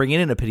 You're not bringing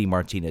in a Pity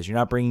Martinez. You're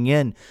not bringing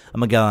in a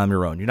Miguel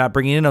Almiron. You're not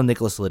bringing in a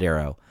Nicholas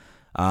Ladero.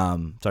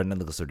 Sorry, not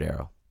Nicholas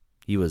Ladero.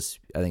 He was,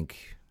 I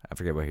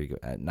forget where he go.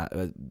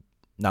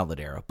 Not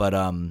Ladero, but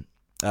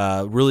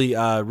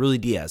really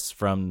Diaz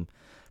from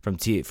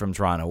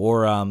Toronto,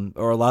 or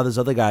a lot of those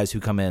other guys who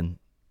come in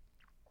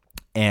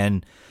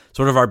and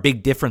sort of are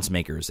big difference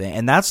makers.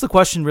 And that's the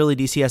question really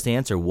DC has to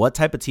answer. What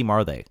type of team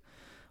are they?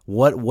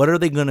 What are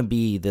they going to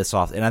be this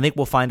off? And I think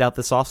we'll find out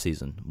this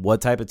offseason.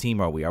 What type of team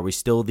are we? Are we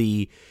still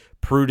the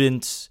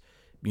prudent,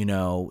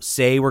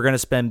 say we're going to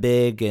spend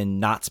big and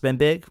not spend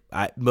big?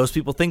 Most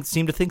people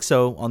seem to think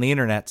so on the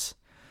internet.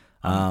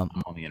 I'm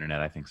on the internet.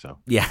 I think so.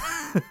 Yeah.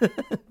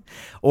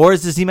 Or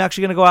is this team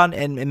actually going to go out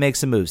and make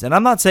some moves? And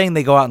I'm not saying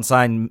they go out and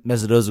sign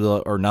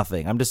Mesut or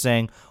nothing. I'm just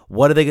saying,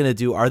 what are they going to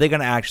do? Are they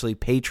going to actually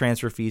pay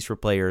transfer fees for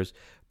players,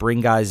 bring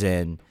guys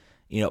in,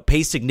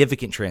 pay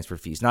significant transfer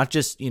fees, not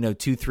just,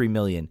 2-3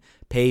 million,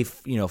 pay,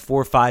 4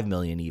 or 5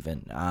 million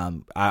even.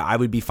 I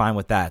would be fine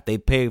with that. They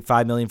pay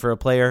 5 million for a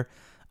player.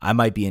 I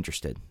might be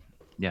interested.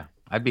 Yeah.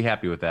 I'd be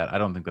happy with that. I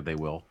don't think that they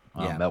will.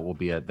 That will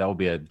be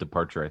a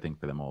departure, I think,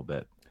 for them a little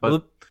bit.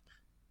 But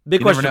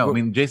big question. Never know. I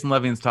mean, Jason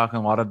Levine's talking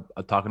a lot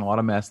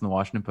of mess in the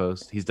Washington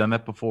Post. He's done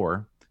that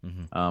before.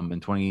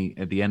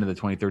 Mm-hmm. At the end of the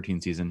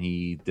 2013 season,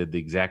 he did the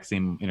exact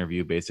same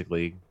interview.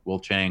 Basically, Will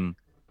Chang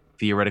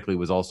theoretically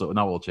was also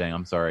not Will Chang.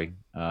 I'm sorry,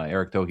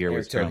 Eric Tohier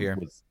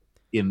was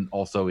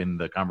also in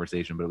the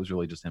conversation, but it was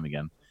really just him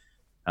again.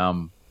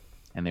 And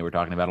they were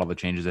talking about all the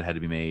changes that had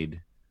to be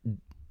made.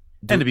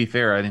 And to be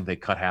fair, I think they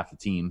cut half the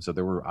team, so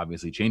there were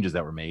obviously changes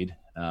that were made.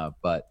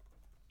 But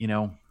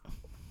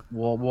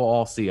we'll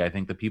all see. I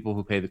think the people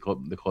who pay the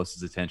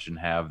closest attention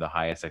have the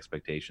highest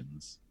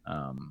expectations.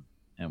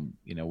 And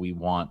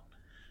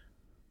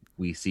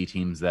we see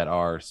teams that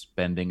are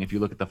spending. If you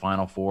look at the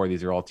Final Four,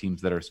 these are all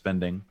teams that are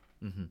spending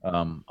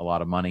a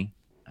lot of money.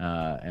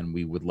 And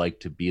we would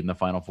like to be in the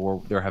Final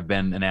Four. There have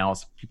been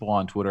analysis. People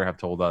on Twitter have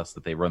told us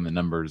that they run the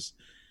numbers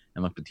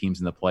and looked at teams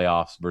in the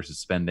playoffs versus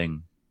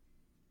spending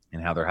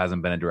and how there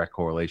hasn't been a direct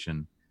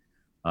correlation.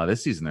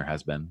 This season there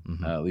has been.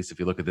 At least if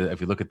you look at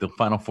the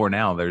Final Four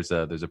now, there was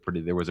a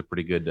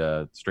pretty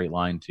good straight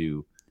line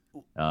to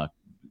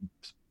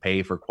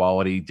pay for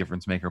quality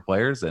difference maker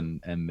players,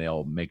 and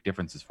they'll make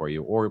differences for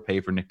you, or pay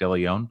for Nick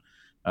DeLeon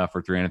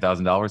for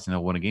 $300,000 and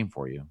he'll win a game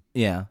for you.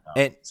 Yeah,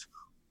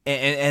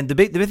 and the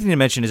big thing to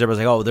mention is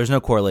everybody's like, oh, there's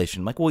no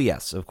correlation. I'm like, well,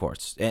 yes, of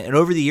course. And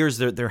over the years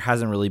there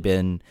hasn't really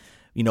been,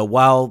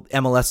 while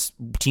MLS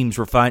teams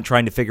were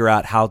trying to figure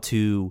out how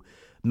to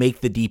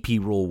make the DP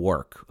rule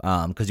work,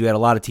 because you had a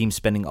lot of teams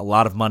spending a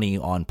lot of money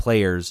on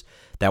players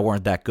that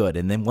weren't that good.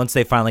 And then once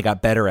they finally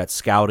got better at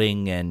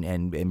scouting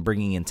and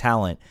bringing in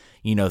talent,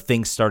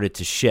 things started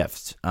to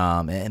shift.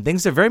 And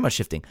things are very much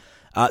shifting.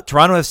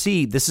 Toronto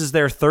FC, this is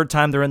their third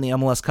time they're in the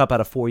MLS Cup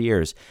out of 4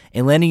 years.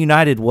 Atlanta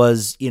United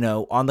was,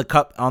 on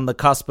the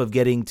cusp of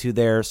getting to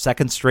their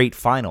second straight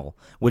final,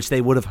 which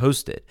they would have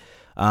hosted.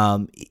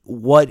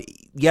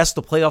 Yes,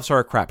 the playoffs are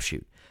a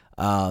crapshoot.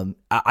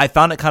 I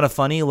found it kind of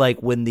funny,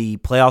 like when the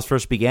playoffs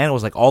first began, it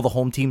was like all the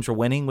home teams were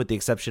winning with the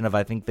exception of,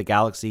 I think, the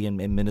Galaxy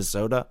in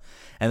Minnesota.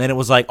 And then it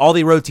was like all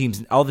the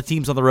teams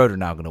on the road are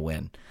now going to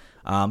win.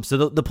 So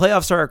the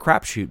playoffs are a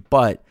crapshoot,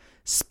 but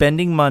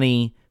spending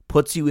money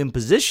puts you in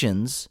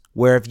positions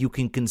where if you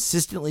can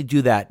consistently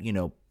do that,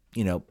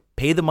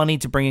 pay the money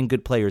to bring in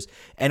good players.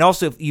 And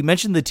also, if you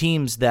mentioned the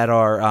teams that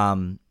are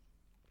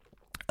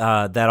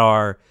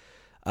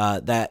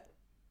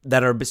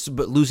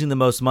losing the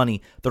most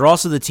money, they're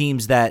also the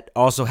teams that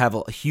also have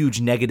a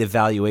huge negative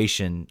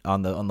valuation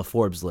on the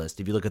Forbes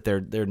list. If you look at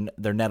their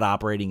net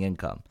operating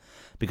income,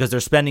 because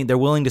they're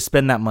willing to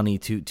spend that money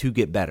to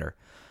get better.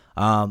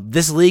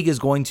 This league is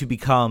going to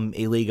become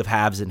a league of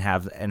haves and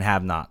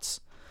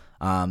have-nots.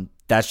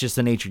 That's just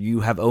the nature.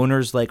 You have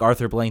owners like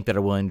Arthur Blank that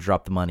are willing to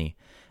drop the money.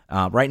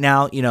 Right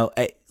now,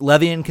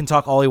 Levian can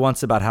talk all he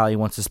wants about how he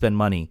wants to spend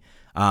money.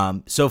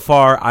 So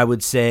far, I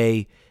would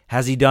say,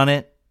 has he done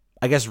it?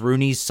 I guess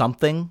Rooney's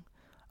something.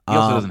 He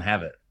also doesn't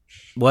have it.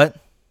 What?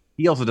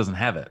 He also doesn't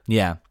have it.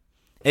 Yeah.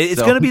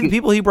 It's going to be the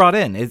people he brought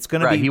in. It's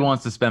going to be. He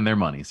wants to spend their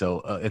money. So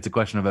it's a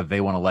question of if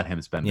they want to let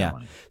him spend their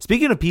money.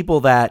 Speaking of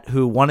people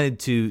who wanted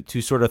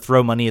to sort of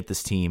throw money at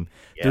this team,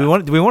 do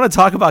we want to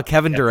talk about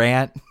Kevin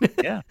Durant?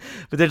 Yeah.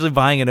 Potentially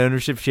buying an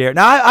ownership share.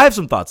 Now, I have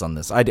some thoughts on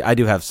this. I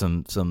do have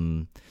some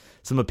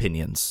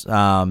opinions.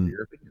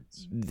 Your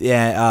opinions.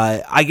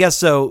 Yeah. I guess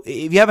so.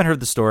 If you haven't heard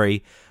the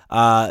story,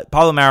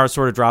 Pablo Maurer is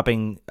sort of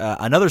dropping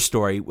another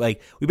story.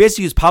 Like, we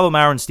basically use Pablo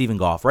Maurer and Stephen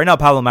Goff. Right now,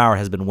 Pablo Maurer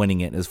has been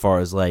winning it as far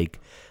as like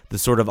the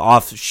sort of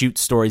offshoot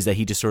stories that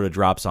he just sort of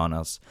drops on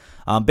us.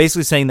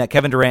 Basically saying that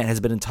Kevin Durant has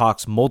been in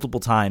talks multiple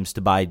times to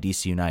buy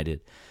DC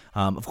United.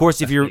 Of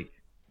course,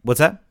 what's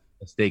that?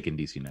 A stake in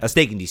DC United. A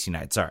stake in DC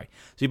United. Sorry,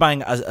 so you're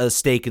buying a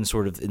stake in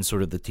sort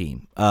of the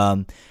team.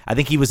 I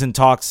think he was in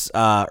talks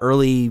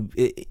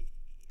early.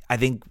 I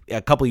think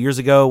a couple years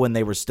ago when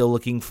they were still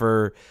looking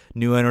for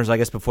new owners. I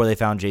guess before they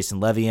found Jason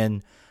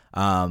Levian.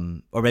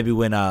 Or maybe it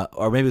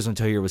was when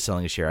Tahir was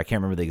selling a share. I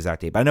can't remember the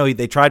exact date, but I know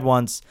they tried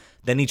once.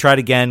 Then he tried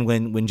again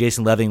when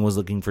Jason Levian was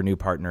looking for new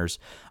partners.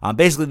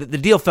 Basically, the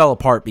deal fell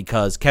apart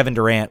because Kevin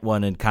Durant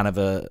wanted kind of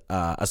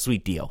a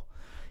sweet deal.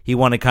 He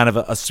wanted kind of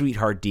a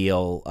sweetheart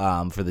deal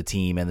for the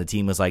team, and the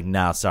team was like,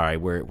 "Nah, sorry,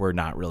 we're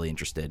not really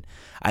interested."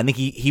 I think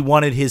he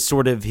wanted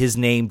his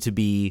name to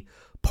be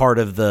part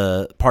of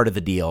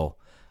the deal.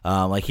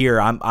 Like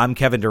here, I'm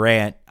Kevin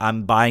Durant.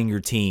 I'm buying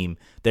your team.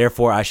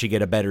 Therefore, I should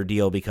get a better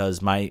deal because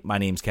my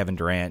name's Kevin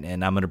Durant,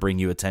 and I'm going to bring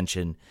you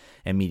attention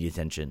and media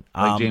attention.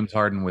 Like James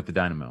Harden with the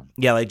Dynamo.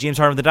 Yeah, like James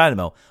Harden with the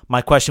Dynamo.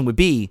 My question would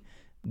be,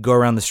 go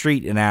around the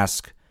street and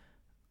ask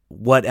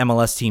what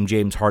MLS team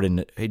James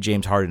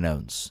Harden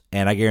owns,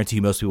 and I guarantee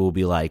you most people will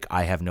be like,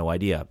 I have no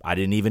idea. I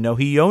didn't even know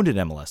he owned an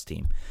MLS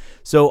team.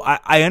 So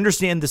I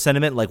understand the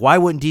sentiment. Like, why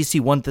wouldn't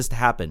DC want this to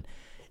happen?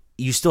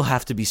 You still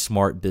have to be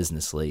smart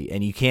businessly,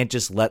 and you can't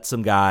just let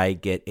some guy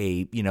get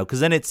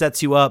because then it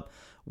sets you up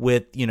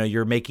with,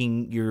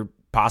 you're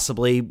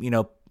possibly,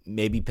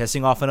 maybe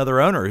pissing off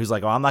another owner who's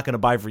like, oh, I'm not going to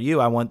buy for you.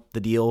 I want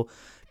the deal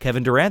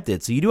Kevin Durant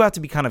did. So you do have to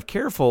be kind of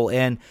careful.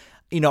 And,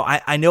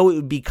 I know it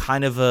would be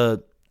kind of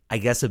a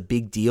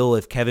big deal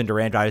if Kevin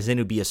Durant dives in.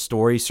 It would be a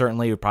story.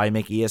 Certainly it would probably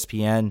make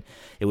ESPN.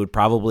 It would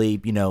probably,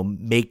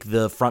 make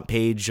the front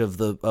page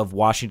of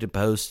Washington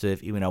Post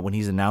if, when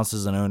he's announced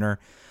as an owner.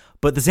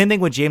 But the same thing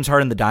with James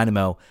Harden, the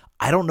Dynamo.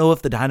 I don't know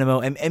if the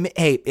Dynamo, and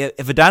hey,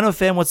 if a Dynamo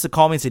fan wants to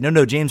call me and say,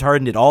 no, James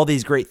Harden did all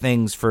these great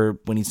things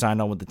for when he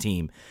signed on with the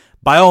team,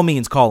 by all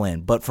means, call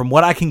in. But from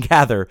what I can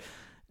gather,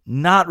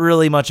 not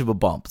really much of a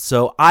bump.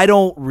 So I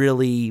don't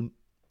really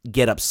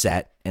get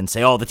upset and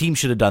say, oh, the team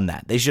should have done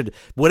that. They should,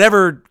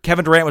 whatever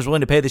Kevin Durant was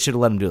willing to pay, they should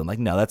have let him do it. I'm like,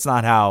 no, that's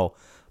not how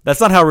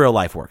real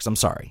life works. I'm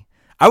sorry.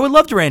 I would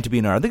love Durant to be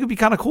an owner. I think it'd be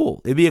kind of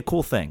cool. It'd be a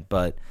cool thing,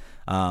 but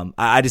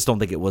I just don't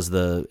think it was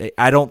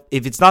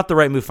if it's not the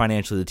right move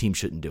financially, the team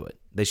shouldn't do it.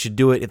 They should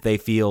do it if they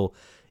feel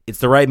it's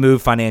the right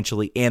move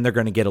financially and they're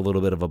going to get a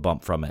little bit of a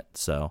bump from it.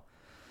 So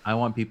I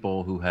want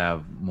people who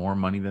have more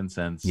money than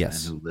sense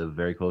yes. and who live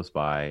very close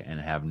by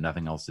and have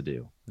nothing else to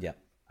do. Yeah.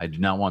 I do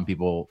not want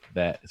people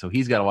so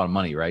he's got a lot of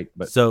money, right?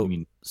 But so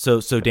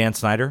Dan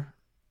Snyder.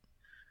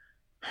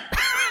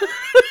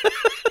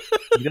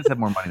 He does have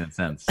more money than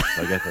sense.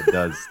 So I guess it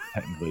does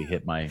technically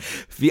hit my.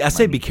 I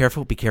say, be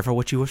careful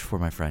what you wish for,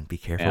 my friend. Be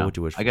careful what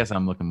you wish for. I guess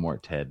I'm looking more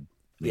at Ted.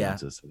 Yeah, I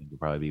think would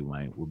probably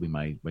be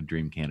my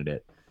dream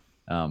candidate.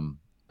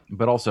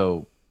 But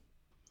also,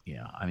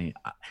 yeah, I mean,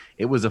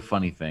 it was a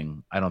funny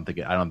thing. I don't think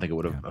it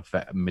would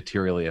have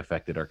materially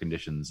affected our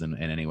conditions in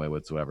any way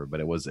whatsoever.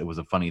 But it was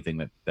a funny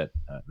thing that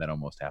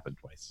almost happened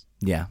twice.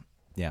 Yeah.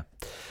 Do you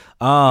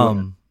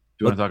want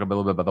to talk a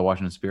little bit about the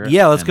Washington Spirit?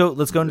 Yeah, let's go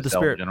into the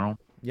Spirit. In general.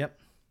 Yep.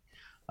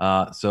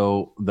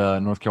 So the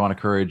North Carolina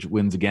Courage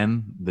wins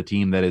again. The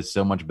team that is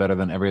so much better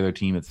than every other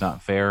team. It's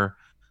not fair.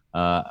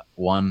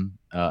 Won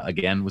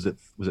again. Was it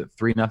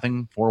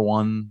 3-0,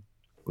 4-1?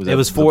 It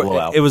was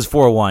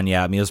 4-1.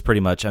 Yeah, I mean it was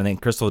pretty much. I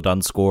think Crystal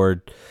Dunn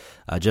scored.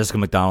 Jessica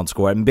McDonald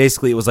scored. I mean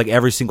basically it was like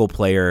every single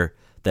player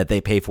that they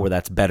pay for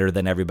that's better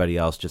than everybody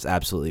else just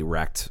absolutely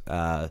wrecked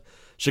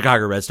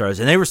Chicago Red Stars,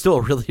 and they were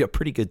still really a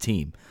pretty good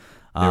team.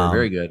 They were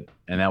very good,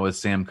 and that was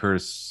Sam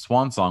Kerr's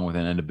swan song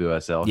within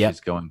NWSL. Yep.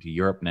 She's going to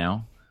Europe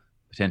now.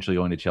 Potentially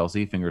going to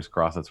Chelsea. Fingers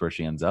crossed that's where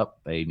she ends up.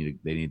 They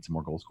need some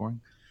more goal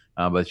scoring.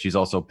 But she's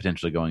also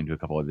potentially going to a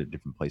couple of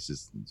different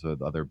places, so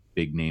other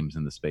big names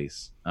in the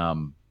space.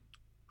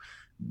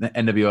 The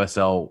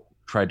NWSL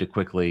tried to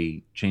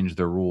quickly change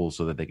their rules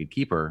so that they could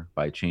keep her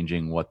by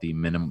changing what the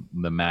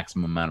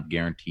maximum amount of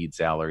guaranteed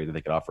salary that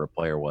they could offer a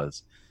player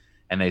was.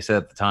 And they said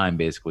at the time,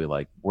 basically,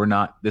 like,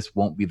 this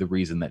won't be the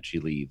reason that she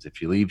leaves. If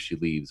she leaves, she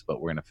leaves, but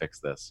we're going to fix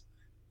this.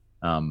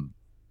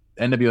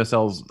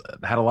 NWSL's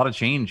had a lot of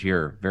change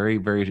here, very,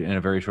 very in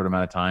a very short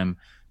amount of time.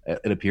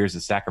 It appears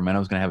that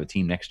Sacramento's going to have a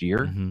team next year.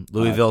 Mm-hmm.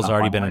 Louisville's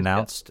already been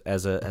announced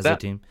as a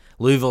team.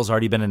 Louisville's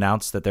already been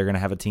announced that they're going to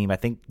have a team, I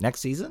think, next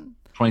season?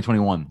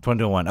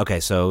 2021. Okay,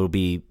 so it'll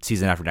be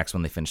season after next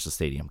when they finish the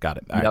stadium. Got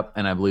it. All right.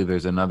 And I believe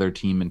there's another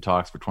team in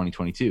talks for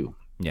 2022.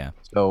 Yeah.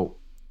 So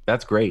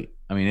that's great.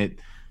 I mean,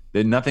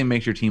 nothing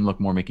makes your team look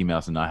more Mickey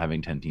Mouse than not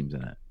having 10 teams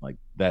in it. Like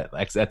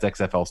that's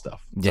XFL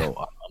stuff. Yeah.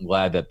 So I'm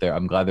glad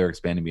they're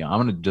expanding beyond.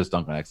 I'm going to just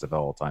dunk on XFL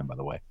all the time, by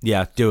the way.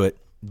 Yeah, do it.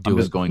 I'm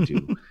just going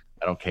to.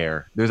 I don't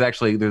care. There's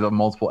a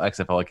multiple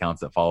XFL accounts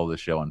that follow this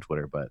show on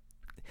Twitter, but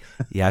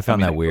yeah, I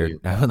found that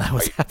weird. That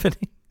was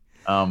happening.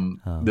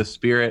 The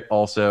Spirit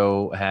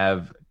also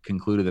have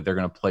concluded that they're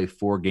going to play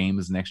 4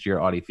 games next year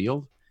at Audi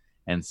Field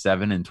and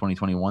 7 in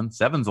 2021.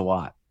 7's a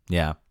lot.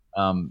 Yeah.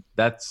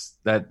 That's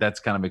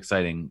kind of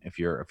exciting if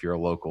you're a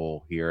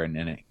local here and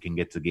it can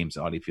get to games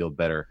at Audi Field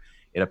better.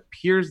 It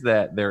appears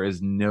that there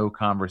is no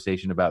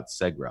conversation about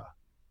Segra,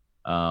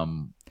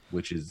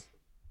 which is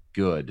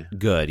good.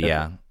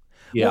 Yeah.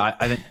 Yeah, well,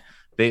 I think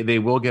they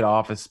will get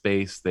office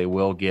space. They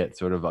will get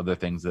sort of other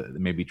things that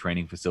maybe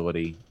training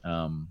facility.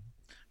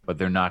 But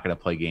they're not going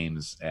to play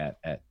games at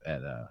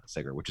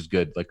Segra, which is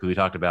good. Like we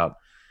talked about,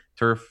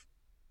 turf,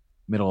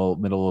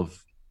 middle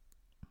of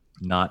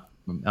not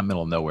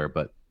middle of nowhere,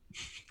 but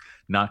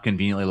not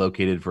conveniently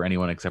located for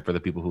anyone except for the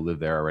people who live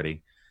there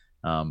already.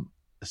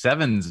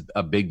 7's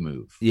a big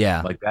move.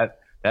 Yeah, like that.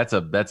 That's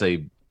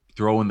a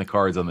throwing the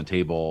cards on the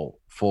table,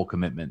 full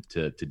commitment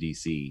to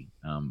DC.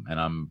 And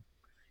I'm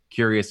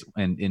curious,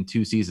 and in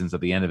 2 seasons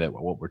at the end of it,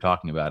 what we're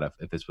talking about,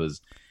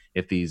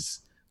 if these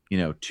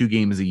 2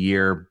 games a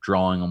year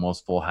drawing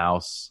almost full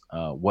house,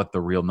 what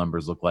the real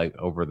numbers look like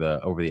over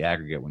the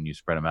aggregate when you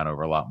spread them out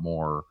over a lot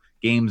more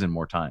games and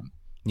more time.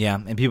 Yeah,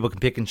 and people can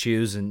pick and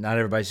choose, and not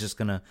everybody's just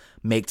going to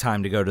make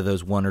time to go to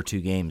those 1 or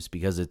 2 games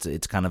because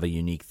it's kind of a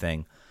unique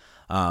thing.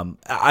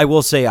 I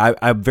will say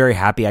I'm very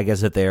happy, I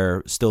guess, that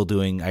they're still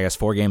doing, I guess,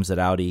 4 games at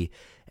Audi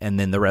and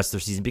then the rest of their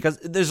season, because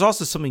there's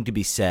also something to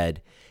be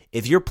said.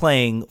 If you're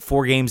playing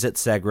 4 games at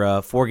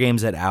Segra, 4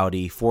 games at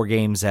Audi, 4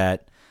 games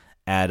at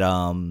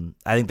I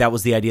think that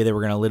was the idea. They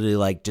were going to literally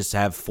like just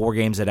have 4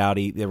 games at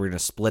Audi. They were going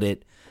to split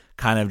it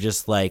kind of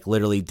just like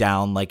literally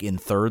down like in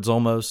thirds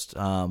almost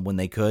when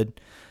they could.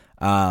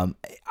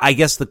 I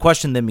guess the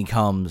question then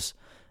becomes,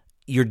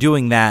 you're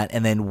doing that,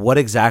 and then what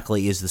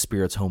exactly is the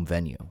Spirit's home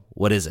venue?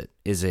 What is it?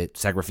 Is it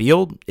Segra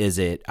Field? Is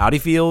it Audi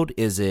Field?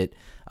 Is it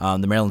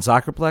the Maryland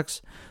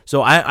Soccerplex?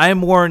 So I am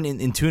more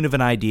in tune of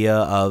an idea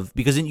of,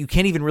 because you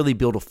can't even really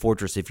build a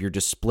fortress if you're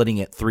just splitting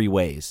it 3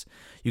 ways.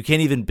 You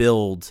can't even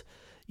build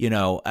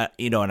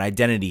an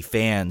identity,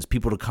 fans,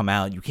 people to come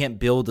out. You can't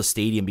build a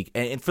stadium,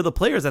 and for the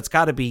players,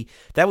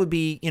 that would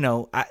be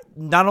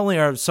not only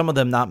are some of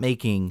them not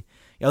making,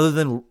 other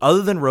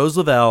than Rose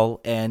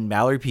Lavelle and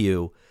Mallory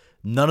Pugh,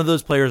 none of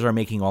those players are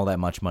making all that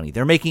much money.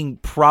 They're making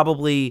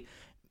probably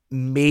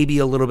maybe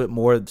a little bit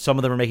more. Some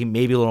of them are making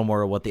maybe a little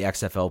more of what the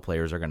XFL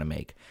players are going to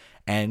make,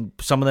 and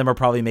some of them are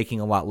probably making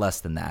a lot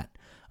less than that,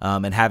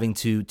 and having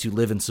to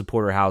live in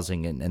supporter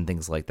housing and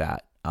things like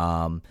that.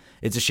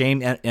 It's a shame.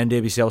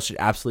 NWCL should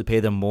absolutely pay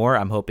them more.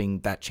 I'm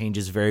hoping that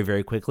changes very,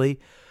 very quickly.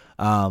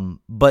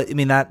 But I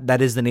mean,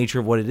 that is the nature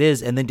of what it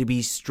is. And then to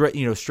be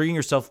stringing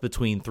yourself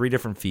between 3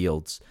 different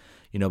fields,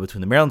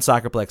 between the Maryland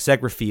Soccerplex,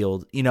 Segra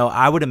Field,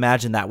 I would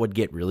imagine that would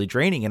get really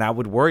draining, and I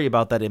would worry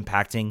about that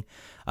impacting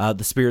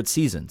the Spirit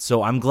season.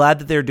 So I'm glad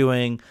that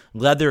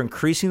they're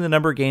increasing the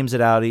number of games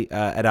at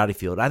Audi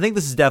Field. I think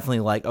this is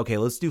definitely like, okay,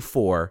 let's do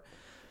 4.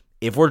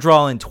 If we're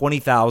drawing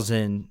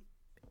 20,000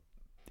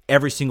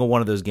 every single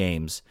one of those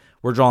games,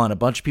 we're drawing a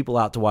bunch of people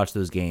out to watch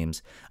those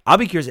games. I'll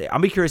be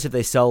curious if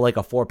they sell like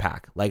a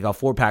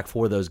 4-pack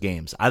for those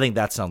games. I think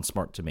that sounds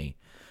smart to me.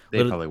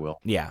 They probably will.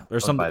 Yeah,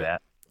 there's something by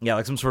that. Yeah,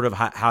 like some sort of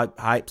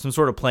some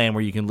sort of plan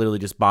where you can literally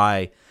just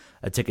buy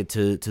a ticket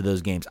to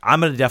those games.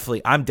 I'm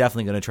definitely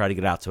going to try to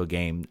get out to a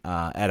game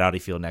at Audi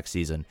Field next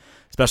season,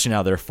 especially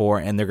now they're 4,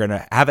 and they're going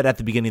to have it at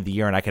the beginning of the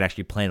year, and I can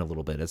actually plan a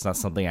little bit. It's not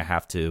something I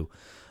have to.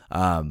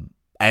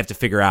 I have to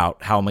figure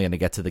out how am I going to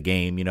get to the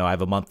game. I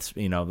have a month,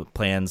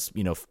 plans,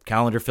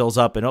 calendar fills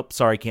up and,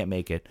 sorry, can't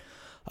make it.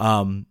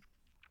 I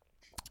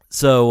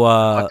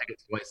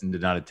tickets twice and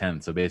did not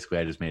attend. So basically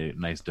I just made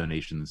nice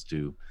donations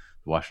to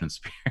the Washington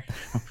Spirit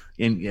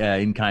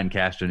in-kind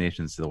cash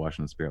donations to the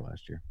Washington Spirit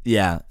last year.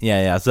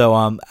 Yeah. So,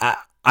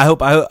 I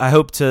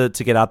hope to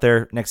get out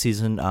there next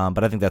season.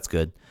 But I think that's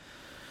good.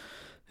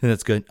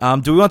 That's good.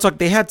 Do we want to talk?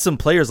 They had some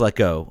players let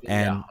go,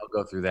 and I'll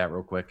go through that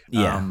real quick.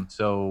 Yeah.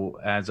 So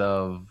as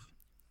of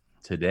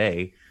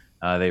today,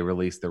 they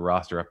released the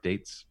roster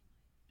updates.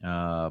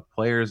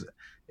 Players,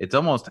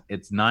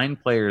 it's 9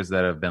 players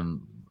that have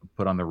been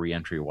put on the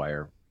re-entry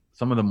wire.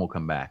 Some of them will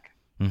come back,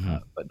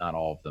 but not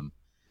all of them.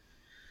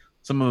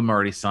 Some of them are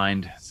already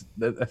signed.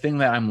 The thing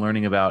that I'm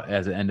learning about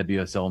as an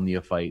NWSL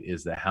neophyte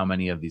is that how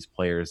many of these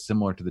players,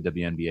 similar to the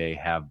WNBA,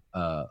 have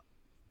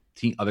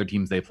other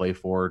teams they play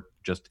for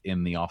just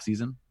in the off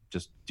season,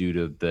 just due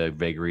to the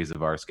vagaries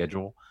of our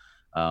schedule.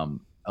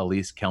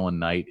 Elise Kellen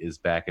Knight is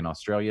back in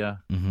Australia.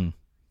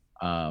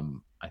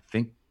 I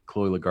think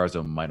Chloe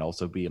Lagarzo might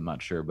also be. I'm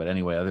not sure. But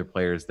anyway, other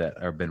players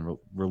that have been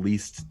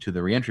released to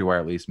the reentry wire,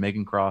 at least,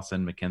 Megan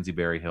Crossan, Mackenzie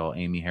Berryhill,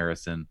 Amy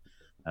Harrison,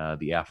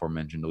 the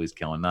aforementioned Elise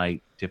Kellen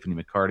Knight, Tiffany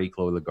McCarty,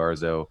 Chloe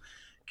Lagarzo,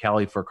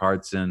 Callie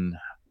Farquharson,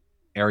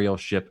 Ariel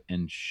Ship,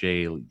 and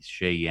Shay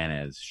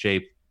Yanez.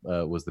 Shay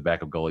was the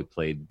backup goalie,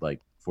 played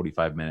like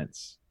 45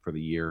 minutes for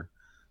the year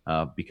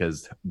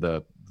because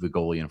the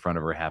goalie in front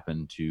of her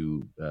happened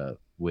to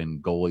win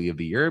goalie of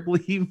the year, I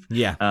believe.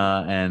 Yeah.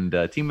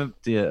 And team of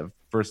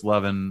first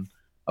 11.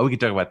 Oh, we can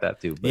talk about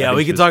that too. Yeah,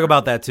 we can talk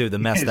about that too. The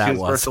mess that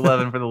was. First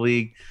 11 for the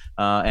league.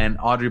 And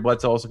Audrey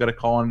Bledsoe also got a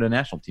call into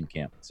national team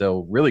camp.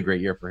 So really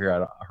great year for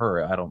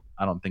her. I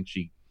don't think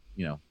she,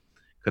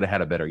 could have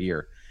had a better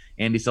year.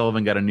 Andy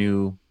Sullivan got a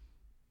new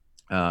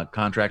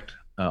contract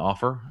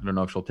offer. I don't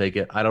know if she'll take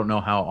it. I don't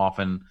know how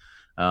often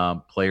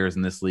players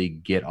in this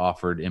league get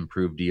offered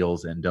improved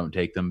deals and don't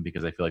take them,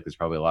 because I feel like there's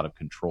probably a lot of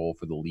control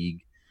for the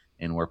league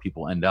and where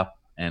people end up,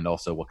 and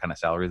also what kind of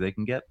salaries they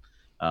can get.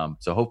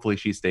 So hopefully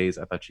she stays.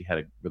 I thought she had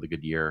a really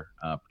good year,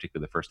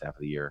 particularly the first half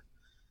of the year.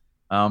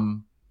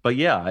 But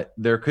yeah,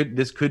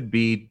 this could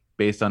be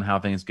based on how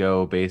things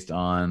go, based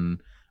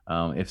on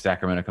if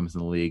Sacramento comes in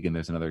the league and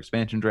there's another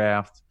expansion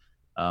draft.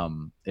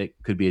 It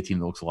could be a team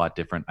that looks a lot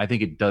different. I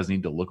think it does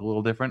need to look a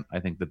little different. I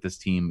think that this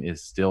team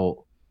is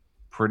still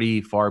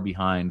pretty far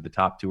behind the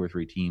top 2 or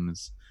 3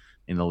 teams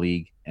in the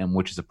league, and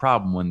which is a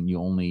problem when you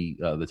only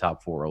the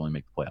top 4 only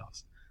make the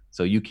playoffs.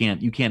 So you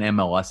can't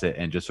MLS it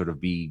and just sort of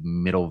be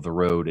middle of the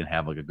road and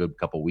have like a good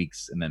couple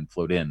weeks and then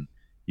float in.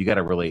 You got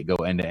to really go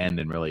end to end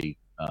and really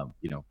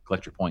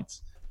collect your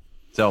points.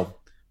 So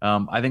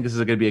I think this is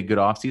going to be a good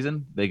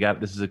offseason.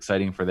 This is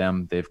exciting for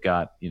them. They've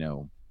got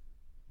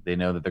they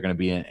know that they're going to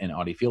be in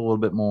Audi Field a little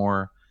bit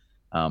more.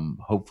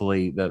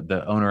 Hopefully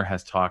the owner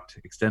has talked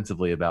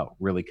extensively about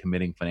really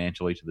committing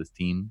financially to this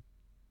team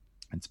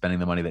and spending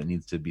the money that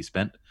needs to be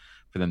spent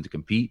for them to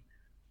compete.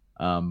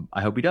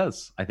 I hope he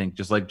does. I think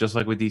just like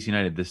with DC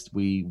United,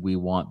 we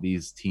want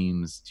these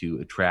teams to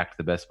attract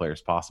the best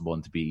players possible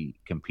and to be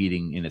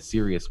competing in a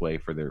serious way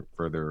for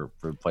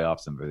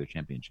playoffs and for their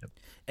championship.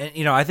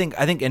 And I think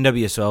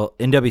NWSL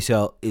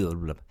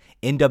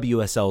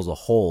as a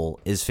whole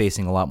is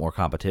facing a lot more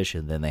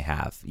competition than they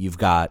have. You've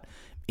got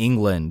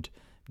England,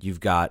 you've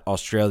got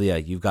Australia,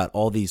 you've got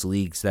all these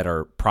leagues that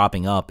are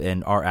propping up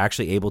and are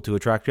actually able to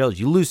attract players.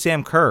 You lose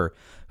Sam Kerr,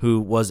 who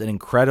was an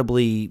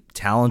incredibly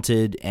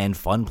talented and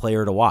fun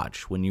player to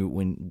watch when you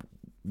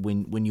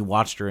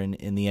watched her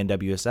in the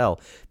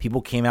NWSL.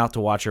 People came out to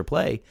watch her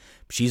play.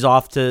 She's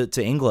off to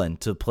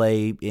England to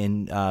play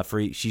in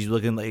she's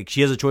looking like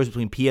she has a choice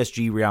between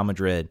PSG, Real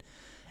Madrid.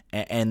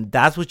 And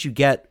that's what you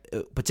get,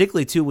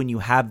 particularly too when you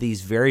have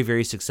these very,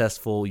 very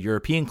successful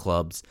European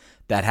clubs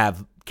that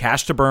have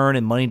cash to burn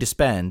and money to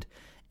spend,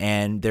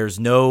 and I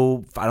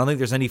don't think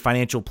there's any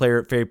financial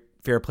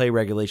fair play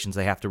regulations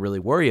they have to really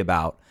worry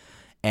about.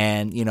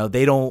 And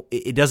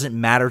it doesn't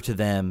matter to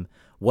them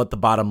what the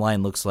bottom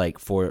line looks like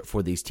for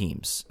these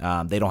teams.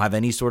 They don't have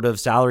any sort of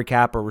salary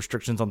cap or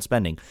restrictions on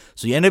spending.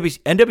 So the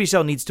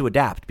NWSL needs to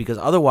adapt, because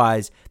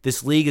otherwise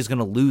this league is going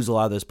to lose a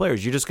lot of those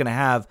players. You're just going to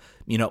have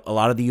a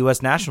lot of the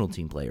U.S. national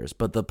team players,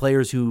 but the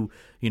players who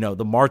the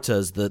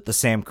Martas, the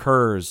Sam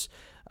Kerrs,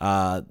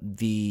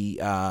 the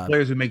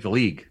players who make the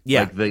league,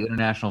 like the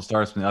international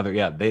stars from the other,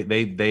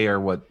 they are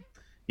what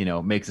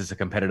makes us a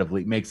competitive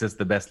league, makes us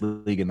the best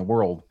league in the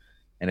world.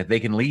 And if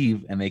they can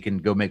leave and they can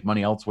go make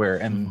money elsewhere,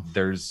 and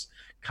there's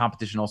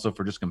competition also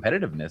for just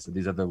competitiveness,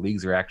 these other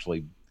leagues are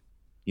actually,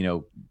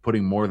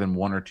 putting more than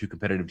 1 or 2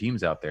 competitive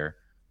teams out there.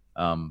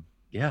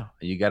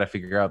 You got to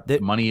figure out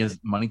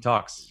money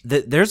talks.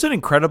 There's an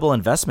incredible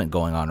investment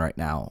going on right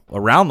now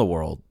around the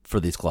world for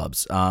these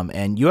clubs.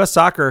 And U.S.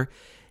 Soccer,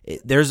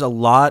 there's a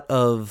lot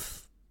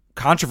of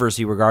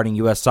controversy regarding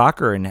U.S.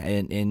 Soccer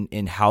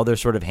and how they're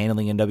sort of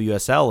handling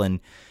NWSL,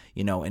 and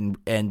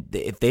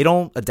if they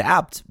don't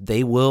adapt,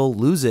 they will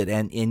lose it.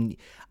 And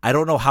I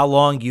don't know how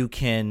long you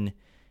can,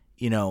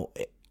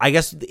 I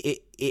guess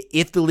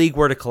if the league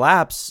were to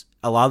collapse,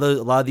 a lot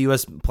of the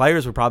U.S.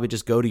 players would probably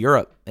just go to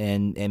Europe,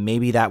 and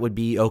maybe that would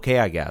be okay,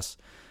 I guess.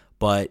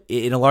 But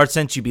in a large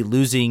sense, you'd be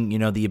losing,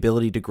 the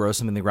ability to grow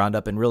something in the ground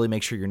up and really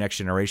make sure your next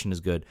generation is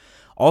good.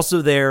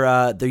 Also, there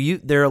are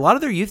a lot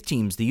of their youth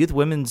teams, the youth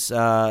women's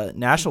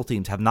national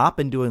teams, have not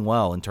been doing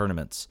well in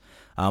tournaments.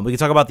 We can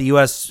talk about the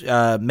U.S.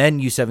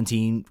 men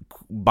U17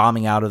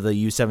 bombing out of the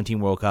U17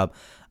 World Cup.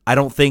 I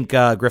don't think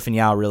Griffin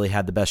Yao really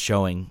had the best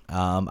showing.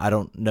 I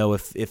don't know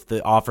if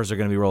the offers are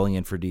going to be rolling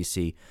in for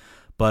DC.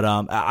 But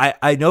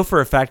I know for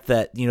a fact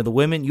that the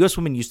U.S.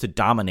 women used to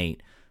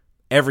dominate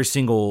every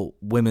single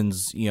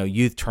women's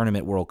youth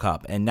tournament World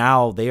Cup, and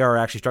now they are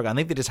actually struggling. I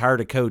think they just hired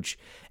a coach,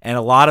 and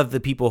a lot of the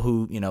people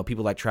who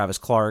people like Travis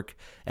Clark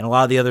and a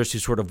lot of the others who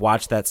sort of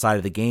watch that side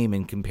of the game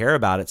and compare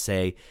about it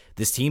say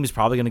this team is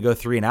probably going to go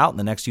 3-0 in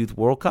the next Youth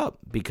World Cup,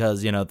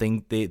 because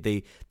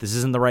this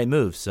isn't the right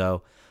move.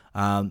 So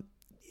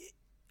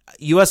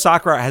U.S.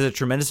 Soccer has a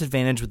tremendous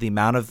advantage with the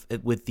amount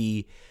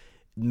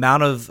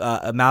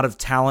of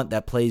talent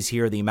that plays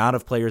here, the amount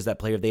of players that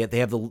play here.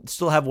 They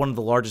still have one of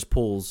the largest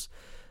pools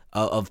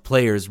of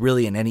players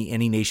really in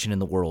any nation in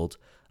the world,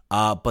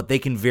 but they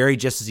can very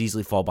just as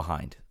easily fall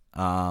behind.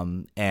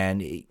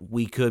 And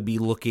we could be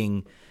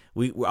looking.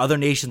 Other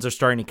nations are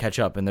starting to catch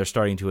up, and they're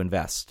starting to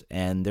invest,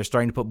 and they're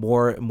starting to put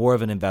more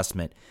of an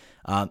investment.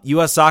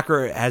 U.S.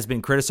 Soccer has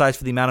been criticized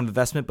for the amount of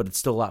investment, but it's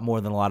still a lot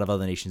more than a lot of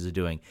other nations are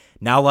doing.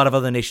 Now a lot of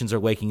other nations are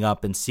waking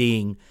up and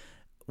seeing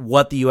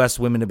what the U.S.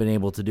 women have been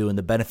able to do and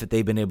the benefit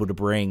they've been able to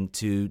bring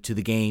to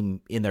the game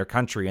in their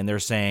country, and they're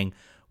saying,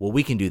 well,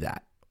 we can do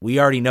that. We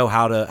already know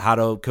how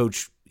to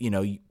coach,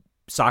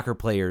 soccer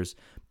players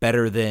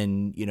better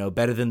than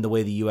the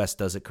way the U.S.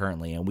 does it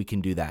currently, and we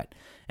can do that.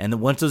 And then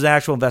once those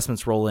actual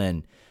investments roll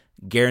in,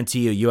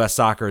 guarantee you U.S.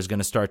 Soccer is going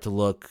to start to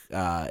look,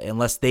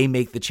 unless they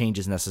make the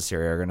changes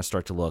necessary, are going to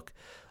start to look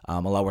a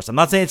lot worse. I'm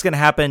not saying it's going to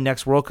happen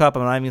next World Cup.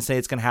 I'm not even going to say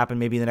it's going to happen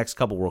maybe in the next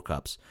couple World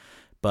Cups.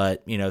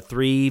 But 10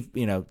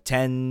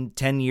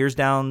 years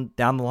down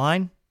the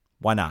line,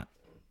 why not?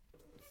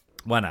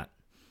 Why not?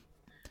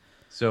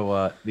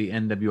 So the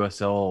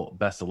NWSL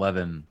Best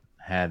 11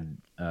 had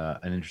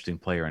an interesting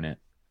player in it,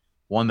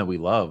 one that we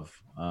love,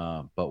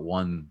 but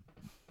one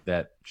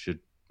that should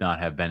not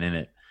have been in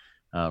it.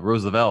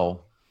 Rose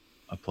Lavelle,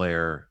 a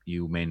player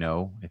you may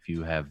know if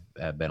you have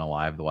been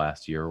alive the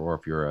last year, or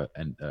if you're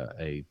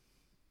a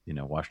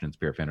Washington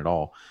Spirit fan at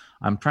all.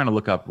 I'm trying to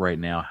look up right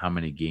now how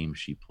many games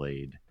she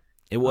played.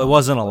 It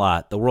wasn't a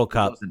lot. The World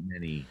Cup wasn't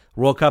many.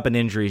 World Cup and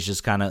injuries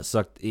just kind of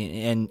sucked,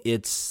 and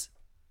it's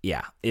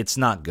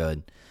not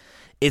good.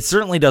 It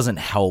certainly doesn't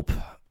help.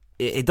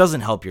 It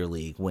doesn't help your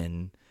league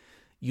when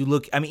you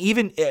look. I mean,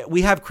 even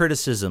we have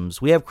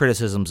criticisms. We have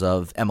criticisms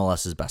of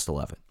MLS's Best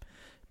 11.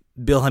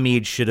 Bill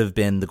Hamid should have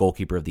been the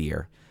goalkeeper of the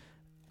year.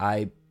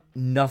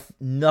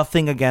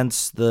 Nothing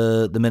against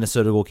the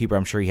Minnesota goalkeeper.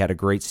 I'm sure he had a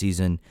great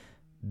season.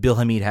 Bill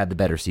Hamid had the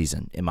better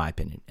season, in my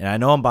opinion. And I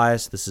know I'm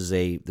biased. This is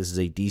a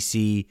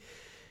DC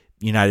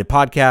United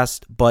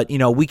podcast, but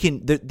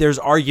there's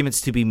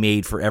arguments to be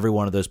made for every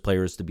one of those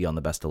players to be on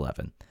the Best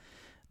 11.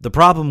 The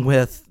problem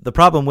with the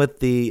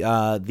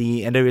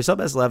NWSL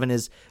Best 11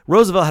 is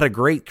Roosevelt had a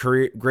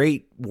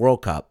great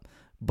World Cup,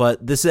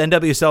 but this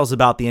NWSL is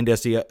about the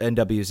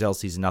NWSL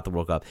season, not the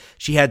World Cup.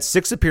 She had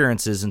 6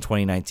 appearances in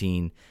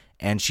 2019,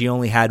 and she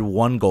only had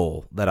 1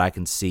 goal that I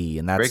can see,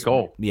 and that's great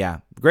goal. Yeah,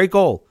 great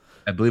goal.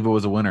 I believe it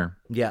was a winner.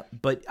 Yeah,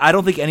 but I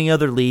don't think any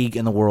other league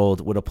in the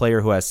world would a player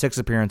who has 6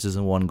 appearances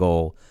and 1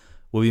 goal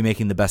will be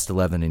making the Best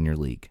 11 in your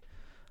league.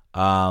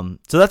 So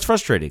that's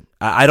frustrating.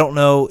 I don't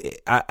know.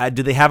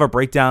 Do they have a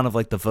breakdown of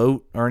like the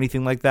vote or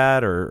anything like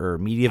that, or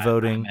media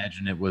voting? I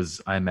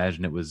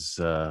imagine it was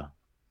a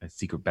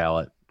secret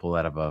ballot pulled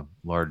out of a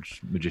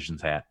large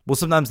magician's hat. Well,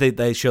 sometimes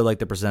they show like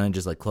the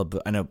percentages, like club.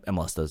 I know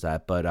MLS does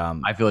that, but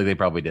I feel like they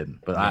probably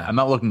didn't. But yeah. I'm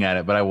not looking at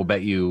it. But I will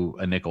bet you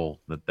a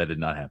nickel that did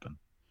not happen.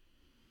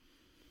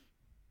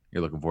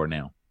 You're looking for it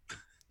now.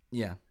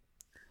 Yeah,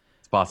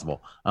 it's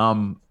possible.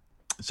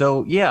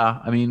 So yeah,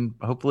 I mean,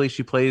 hopefully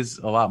she plays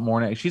a lot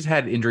more now. She's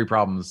had injury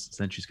problems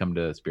since she's come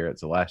to Spirit.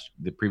 So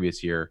the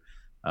previous year,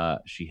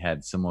 she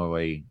had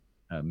similarly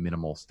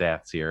minimal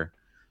stats here.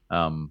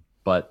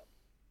 But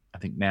I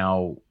think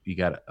now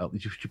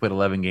she played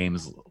 11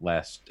 games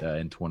last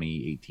in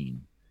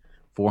 2018,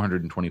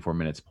 424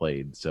 minutes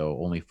played. So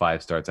only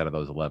 5 starts out of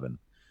those 11.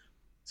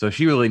 So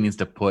she really needs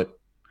to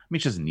she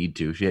doesn't need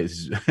to.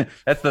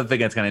 That's the thing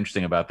that's kind of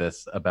interesting about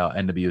this, about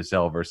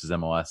NWSL versus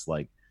MLS.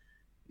 Like,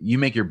 you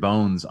make your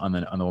bones on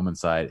the women's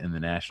side in the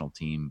national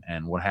team,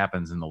 and what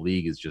happens in the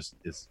league is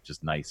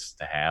just nice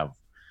to have.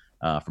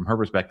 From her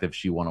perspective,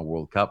 she won a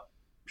World Cup.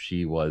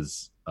 She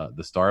was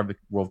the star of the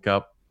World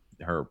Cup.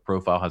 Her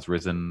profile has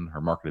risen.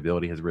 Her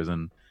marketability has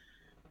risen.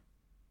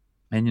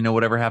 And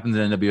whatever happens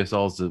in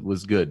NWSL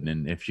was good.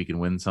 And if she can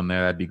win some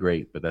there, that'd be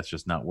great. But that's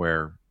just not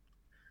where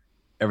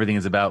everything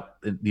is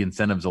about. The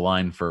incentives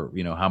align for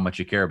how much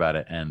you care about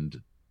it,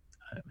 and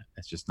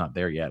it's just not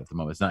there yet at the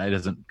moment. It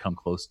doesn't come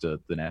close to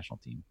the national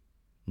team.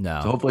 No.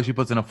 So hopefully she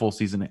puts in a full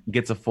season,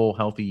 gets a full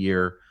healthy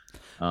year,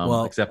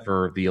 except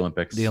for the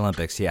Olympics. The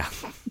Olympics, yeah.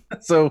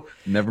 So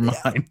never mind.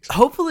 Yeah.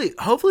 Hopefully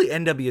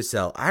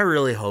NWSL, I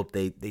really hope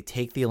they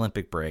take the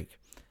Olympic break,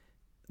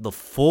 the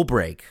full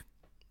break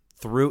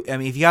through. I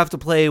mean, if you have to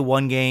play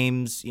one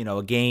games,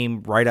 a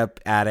game right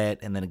up at it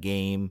and then a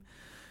game,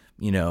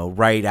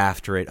 right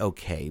after it,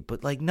 okay.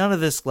 But like none of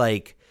this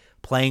like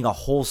playing a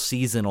whole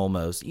season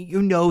almost.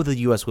 The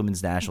U.S.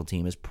 women's national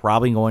team is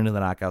probably going to the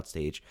knockout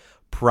stage,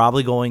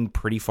 probably going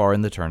pretty far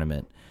in the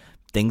tournament.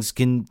 Things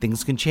can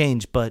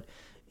change, but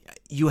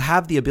you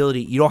have the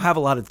ability. You don't have a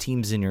lot of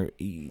teams in your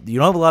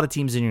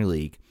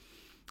league.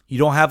 You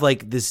don't have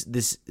like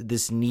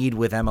this need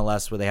with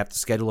MLS where they have to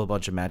schedule a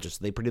bunch of matches.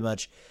 So they pretty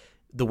much,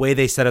 the way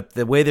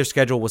their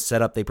schedule was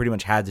set up, they pretty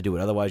much had to do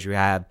it. Otherwise, you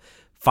have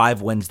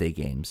 5 Wednesday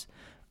games.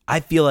 I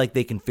feel like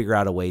they can figure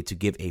out a way to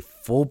give a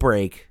full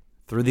break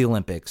through the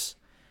Olympics,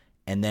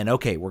 and then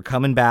we're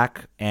coming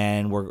back,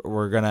 and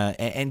we're gonna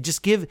and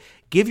just give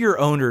your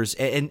owners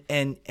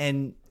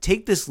and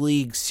take this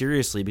league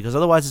seriously, because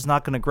otherwise it's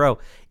not going to grow.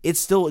 It's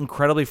still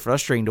incredibly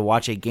frustrating to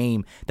watch a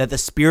game that the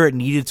Spirit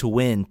needed to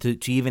win to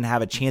even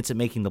have a chance at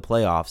making the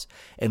playoffs,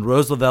 and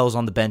Rose Lavelle is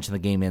on the bench and the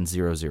game ends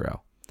 0-0.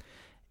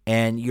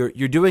 And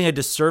you're doing a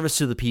disservice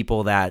to the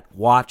people that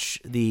watch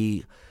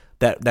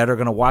that are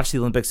going to watch the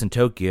Olympics in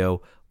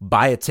Tokyo,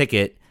 buy a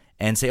ticket,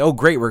 and say, oh,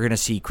 great, we're going to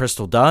see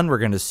Crystal Dunn, we're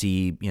going to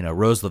see,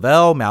 Rose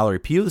Lavelle, Mallory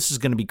Pugh, this is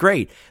going to be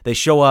great. They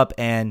show up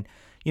and,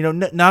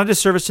 not a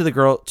disservice to the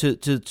girl, to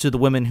the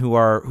women who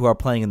are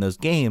playing in those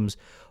games,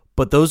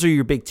 but those are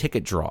your big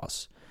ticket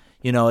draws.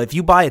 If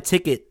you buy a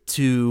ticket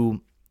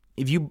to,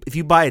 if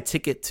you buy a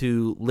ticket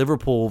to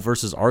Liverpool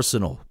versus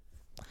Arsenal,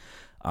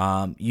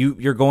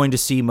 you're going to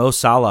see Mo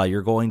Salah,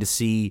 you're going to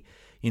see,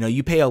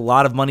 you pay a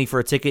lot of money for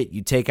a ticket,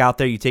 you take out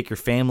there, you take your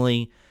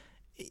family,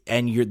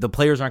 and the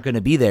players aren't going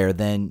to be there,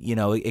 then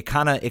it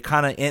kind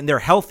of and they're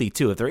healthy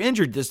too. If they're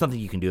injured, there's nothing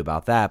you can do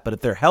about that. But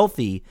if they're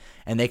healthy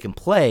and they can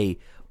play,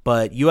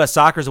 but U.S.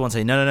 Soccer's the one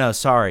saying no,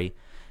 sorry,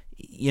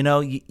 you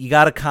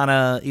gotta kind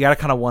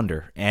of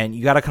wonder, and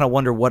you gotta kind of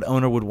wonder what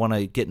owner would want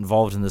to get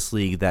involved in this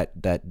league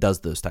that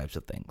does those types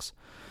of things.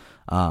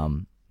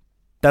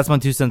 That's my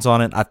 2 cents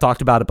on it. I've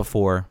talked about it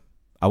before.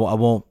 I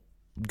won't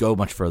go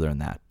much further than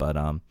that, but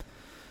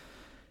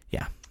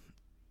yeah.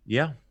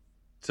 Yeah.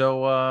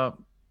 So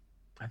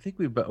I think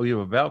we've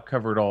about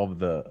covered all of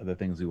the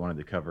things we wanted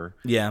to cover.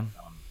 Yeah.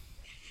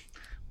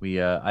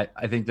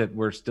 I think that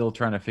we're still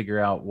trying to figure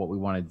out what we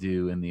want to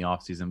do in the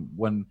offseason.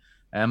 When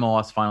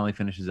MLS finally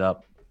finishes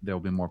up, there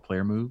will be more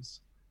player moves.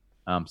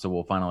 So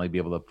we'll finally be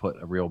able to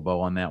put a real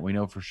bow on that. We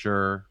know for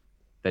sure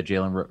that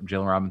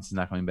Jalen Robinson's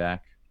not coming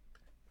back.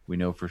 We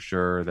know for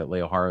sure that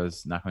Leo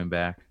Hara's not coming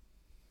back.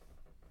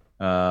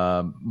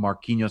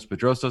 Marquinhos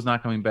Pedroso's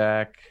not coming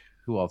back.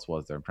 Who else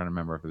was there? I'm trying to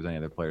remember if there was any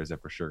other players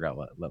that for sure got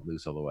let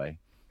loose all the way.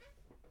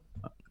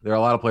 There are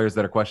a lot of players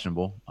that are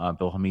questionable.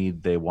 Bill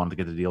Hamid, they wanted to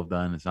get the deal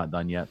done. It's not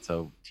done yet,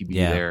 so TBD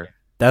there.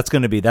 That's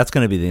going to be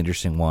the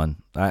interesting one.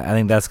 I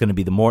think that's going to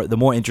be the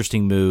more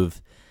interesting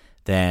move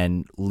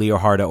than Leo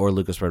Harda or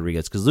Lucas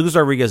Rodriguez, because Lucas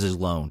Rodriguez is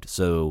loaned,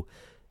 so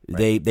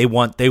right. they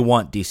want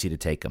DC to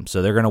take him,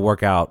 so they're going to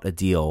work out a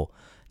deal.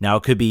 Now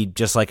it could be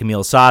just like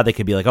Emil Assad. They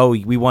could be like, oh,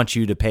 we want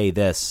you to pay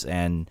this,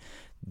 and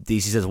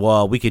DC says,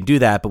 well, we can do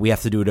that, but we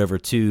have to do it over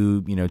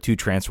two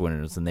transfer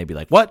windows, and they'd be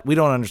like, what? We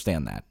don't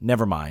understand that.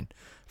 Never mind.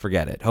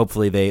 Forget it.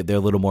 Hopefully they're a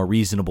little more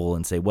reasonable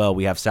and say, well,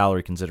 we have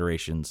salary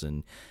considerations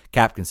and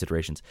cap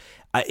considerations.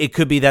 It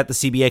could be that the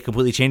CBA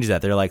completely changes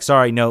that. They're like,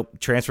 sorry, no,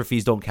 transfer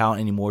fees don't count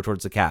anymore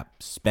towards the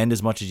cap. Spend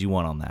as much as you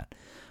want on that.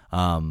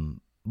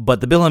 But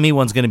the Bill Hamid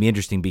one's going to be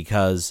interesting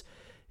because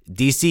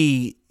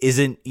DC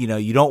isn't,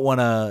 you don't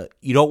want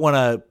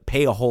to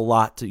pay a whole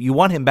lot you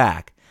want him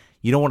back.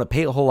 You don't want to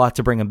pay a whole lot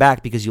to bring him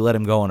back because you let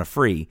him go on a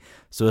free.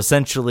 So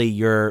essentially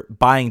you're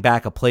buying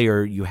back a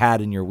player you had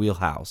in your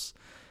wheelhouse.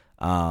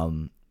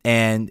 I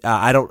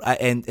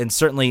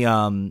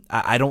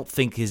don't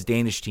think his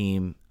Danish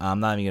team.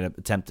 I'm not even going to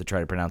attempt to try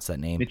to pronounce that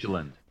name.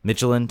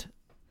 Midtjylland.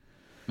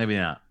 Maybe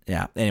not.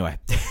 Yeah. Anyway,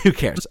 who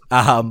cares?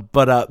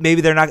 But maybe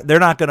they're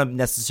not going to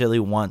necessarily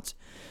want.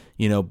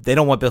 They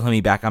don't want Bill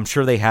Hamid back. I'm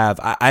sure they have.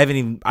 I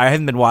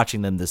haven't been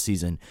watching them this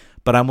season,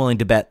 but I'm willing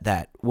to bet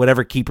that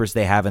whatever keepers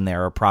they have in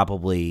there are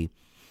probably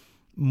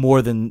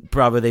more than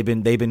they've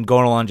been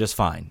going along just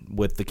fine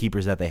with the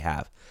keepers that they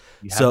have.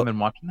 You haven't been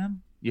watching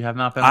them? You have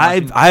not been.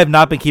 I have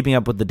not been keeping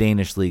up with the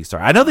Danish league.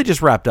 Sorry, I know they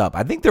just wrapped up.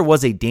 I think there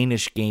was a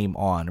Danish game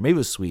on, or maybe it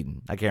was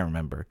Sweden. I can't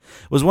remember.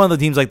 It was one of the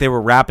teams like they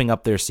were wrapping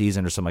up their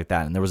season or something like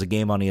that, and there was a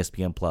game on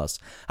ESPN Plus.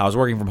 I was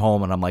working from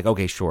home, and I'm like,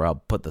 okay, sure, I'll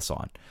put this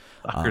on.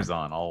 Soccer's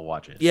on. I'll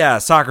watch it. Yeah,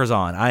 soccer's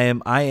on. I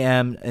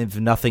am if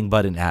nothing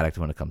but an addict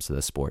when it comes to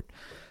this sport.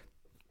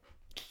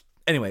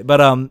 Anyway,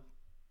 but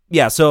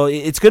yeah. So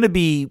it's going to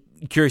be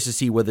curious to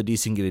see whether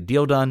DC can get a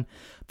deal done.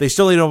 They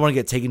still don't want to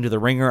get taken to the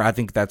ringer. I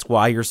think that's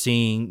why you're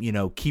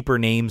seeing, keeper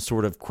names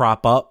sort of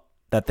crop up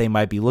that they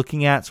might be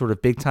looking at, sort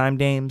of big time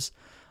names.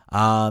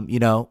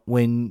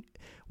 When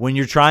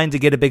you're trying to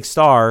get a big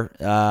star,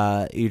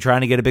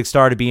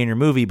 to be in your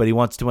movie, but he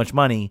wants too much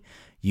money,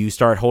 you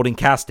start holding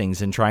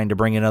castings and trying to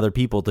bring in other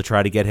people to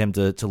try to get him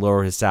to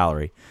lower his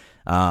salary.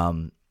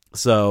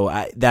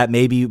 So that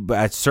maybe,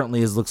 but it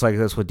certainly looks like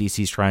that's what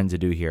DC's trying to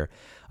do here.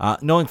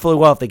 Knowing fully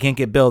well if they can't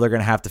get Bill, they're going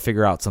to have to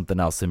figure out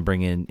something else and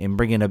bring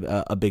in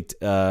a big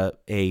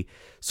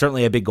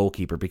certainly a big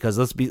goalkeeper, because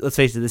let's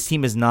face it, this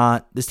team is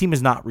not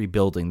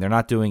rebuilding. They're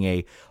not doing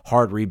a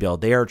hard rebuild.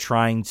 They are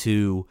trying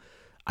to,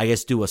 I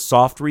guess, do a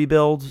soft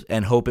rebuild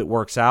and hope it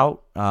works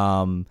out.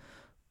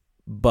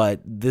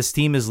 But this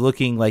team is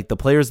looking like the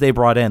players they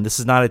brought in. This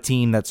is not a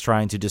team that's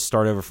trying to just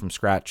start over from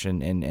scratch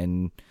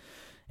and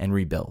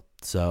rebuild.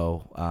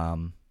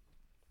 So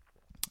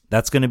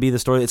that's going to be the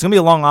story. It's going to be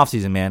a long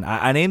offseason, man.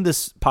 I named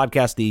this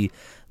podcast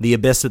the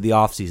Abyss of the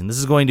Offseason. This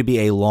is going to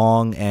be a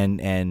long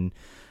and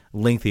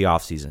lengthy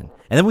offseason.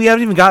 And then we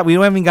haven't even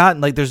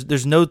gotten like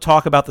there's no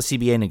talk about the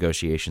CBA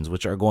negotiations,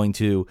 which are going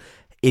to,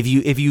 if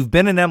you've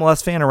been an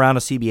MLS fan around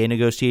a CBA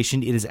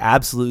negotiation, it is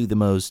absolutely the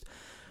most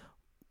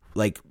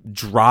like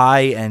dry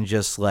and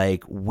just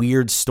like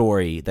weird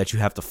story that you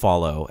have to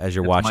follow as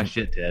you're watching. My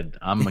shit, Ted.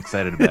 I'm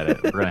excited about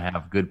it. We're gonna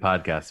have good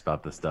podcasts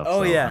about this stuff.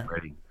 Oh, so yeah. I'm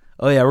ready.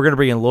 Oh yeah, we're gonna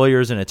bring in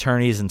lawyers and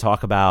attorneys and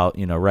talk about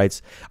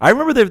rights. I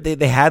remember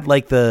they had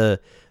like there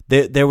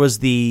was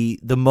the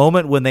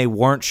moment when they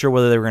weren't sure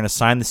whether they were going to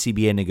sign the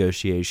CBA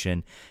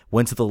negotiation.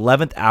 Went to the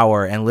 11th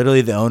hour, and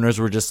literally the owners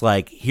were just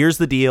like, "Here's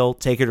the deal,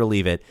 take it or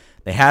leave it."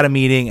 They had a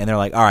meeting, and they're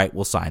like, "All right,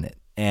 we'll sign it."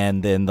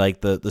 And then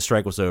like the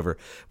strike was over.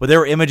 But there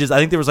were images. I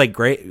think there was like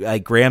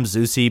Graham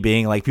Zusi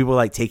being like, people were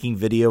like taking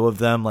video of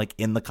them like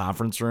in the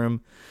conference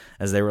room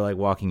as they were like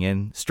walking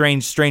in.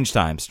 Strange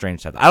times.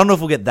 I don't know if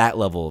we'll get that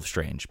level of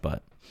strange,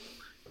 but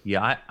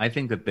yeah, I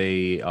think that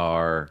they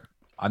are.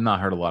 I've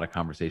not heard a lot of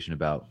conversation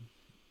about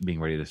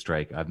being ready to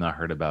strike. I've not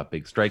heard about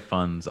big strike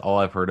funds. All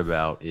I've heard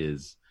about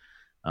is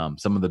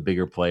some of the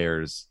bigger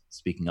players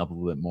speaking up a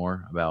little bit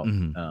more about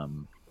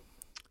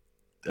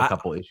a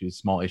couple issues,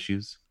 small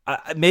issues.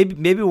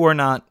 Maybe we're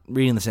not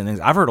reading the same things.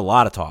 I've heard a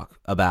lot of talk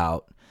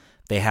about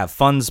they have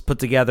funds put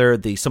together.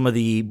 Some of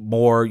the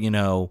more,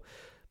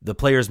 the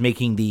players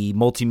making the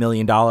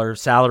multi-million-dollar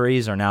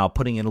salaries are now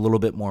putting in a little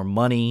bit more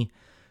money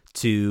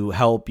to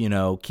help,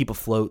 keep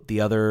afloat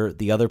the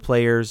other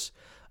players.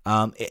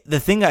 The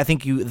thing I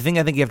think you have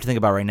to think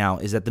about right now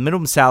is that the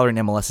minimum salary in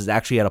MLS is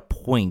actually at a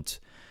point.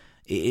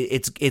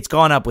 It's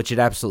gone up, which it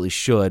absolutely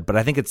should, but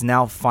I think it's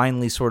now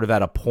finally sort of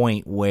at a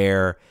point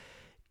where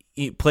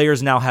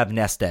players now have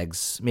nest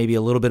eggs, maybe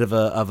a little bit of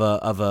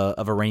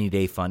a rainy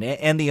day fund,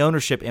 and the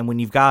ownership. And when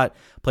you've got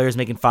players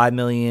making $5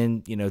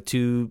 million,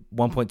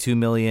 $1.2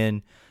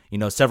 million,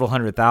 several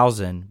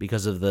 $100,000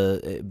 because of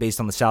based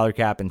on the salary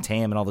cap and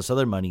TAM and all this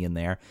other money in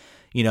there,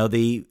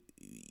 the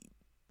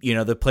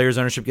players'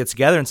 ownership gets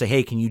together and say,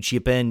 hey, can you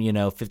chip in,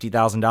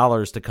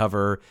 $50,000 to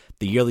cover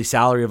the yearly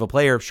salary of a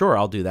player? Sure,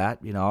 I'll do that.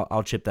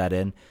 I'll chip that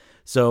in.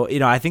 So,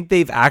 I think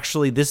they've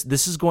actually, this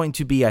is going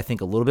to be, I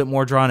think, a little bit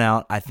more drawn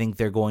out. I think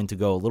they're going to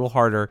go a little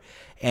harder.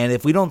 And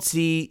if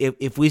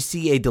we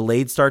see a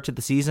delayed start to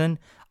the season,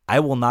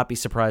 I will not be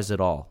surprised at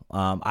all.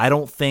 I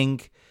don't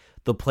think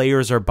the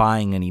players are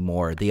buying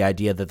anymore the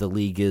idea that the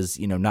league is,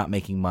 not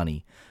making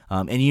money.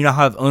 And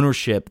have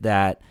ownership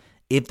that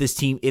if this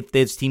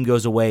team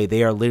goes away,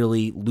 they are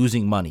literally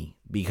losing money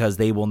because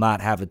they will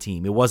not have a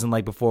team. It wasn't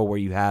like before where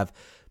you have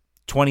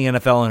 20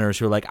 NFL owners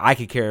who are like, I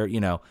could care,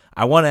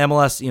 I want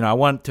MLS, I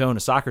want to own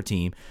a soccer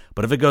team,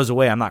 but if it goes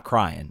away, I'm not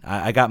crying.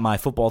 I got my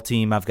football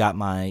team, I've got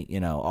my,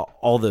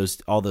 all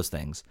those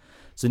things.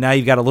 So now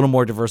you've got a little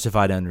more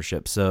diversified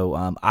ownership.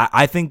 So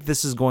I think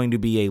this is going to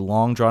be a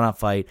long, drawn-out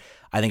fight.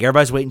 I think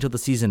everybody's waiting until the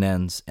season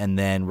ends, and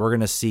then we're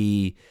going to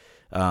see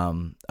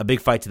a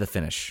big fight to the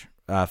finish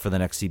for the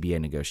next CBA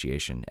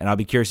negotiation. And I'll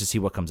be curious to see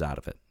what comes out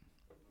of it.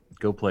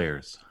 Go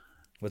Players.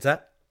 What's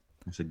that?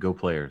 I said go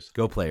Players.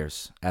 Go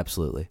Players.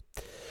 Absolutely.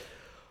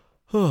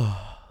 Do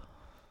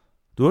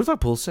we want to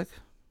talk Pulisic?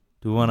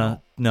 Do we want to?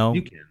 No.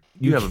 You can.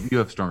 You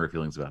have stronger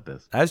feelings about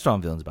this. I have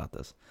strong feelings about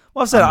this.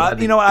 Well, I said,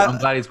 I'm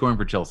glad he's scoring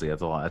for Chelsea.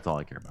 That's all I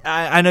care about.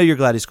 I know you're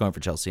glad he's scoring for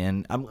Chelsea,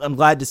 and I'm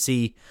glad to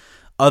see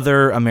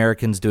other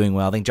Americans doing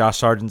well. I think Josh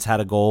Sargent's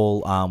had a goal.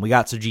 We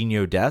got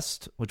Serginho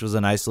Dest, which was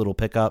a nice little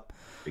pickup.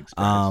 Big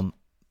surprise.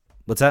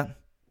 What's that?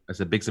 That's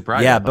a big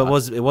surprise. Yeah, but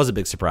it was a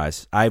big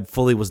surprise. I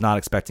fully was not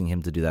expecting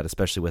him to do that,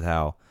 especially with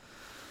how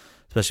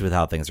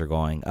things are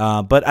going.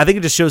 But I think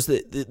it just shows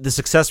that the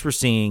success we're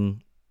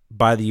seeing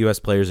by the U.S.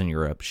 players in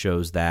Europe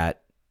shows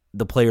that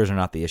the players are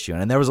not the issue.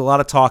 And there was a lot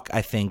of talk,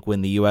 I think,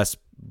 when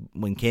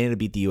Canada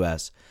beat the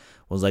U.S.,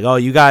 was like, oh,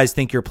 you guys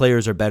think your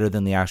players are better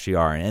than they actually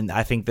are. And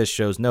I think this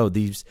shows, no,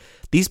 these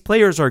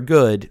players are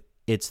good.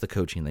 It's the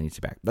coaching that needs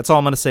to back. That's all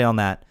I'm going to say on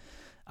that.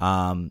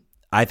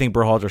 I think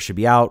Berhalter should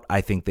be out.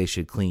 I think they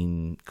should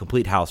clean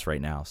complete house right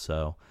now.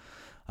 So,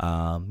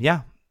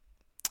 yeah.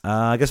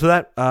 I guess with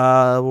that,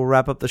 we'll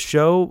wrap up the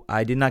show.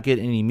 I did not get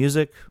any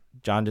music.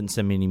 John didn't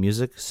send me any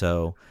music,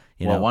 so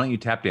why don't you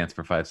tap dance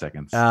for 5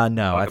 seconds?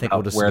 No, I think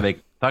we'll just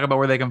talk about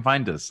where they can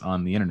find us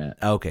on the internet.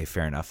 Okay,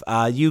 fair enough.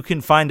 You can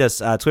find us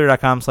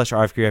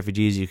twitter.com/RFK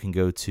Refugees. You can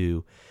go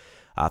to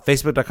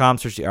facebook.com,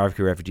 search the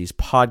RFK Refugees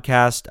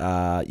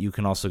podcast. You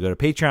can also go to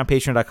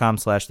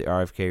patreon.com/the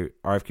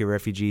RFK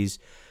Refugees.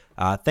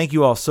 Thank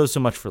you all so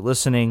much for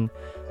listening.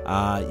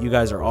 You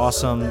guys are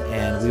awesome,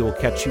 and we will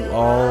catch you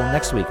all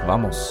next week.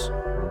 Vamos.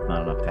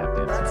 Not enough tap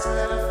dancing.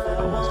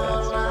 Almost.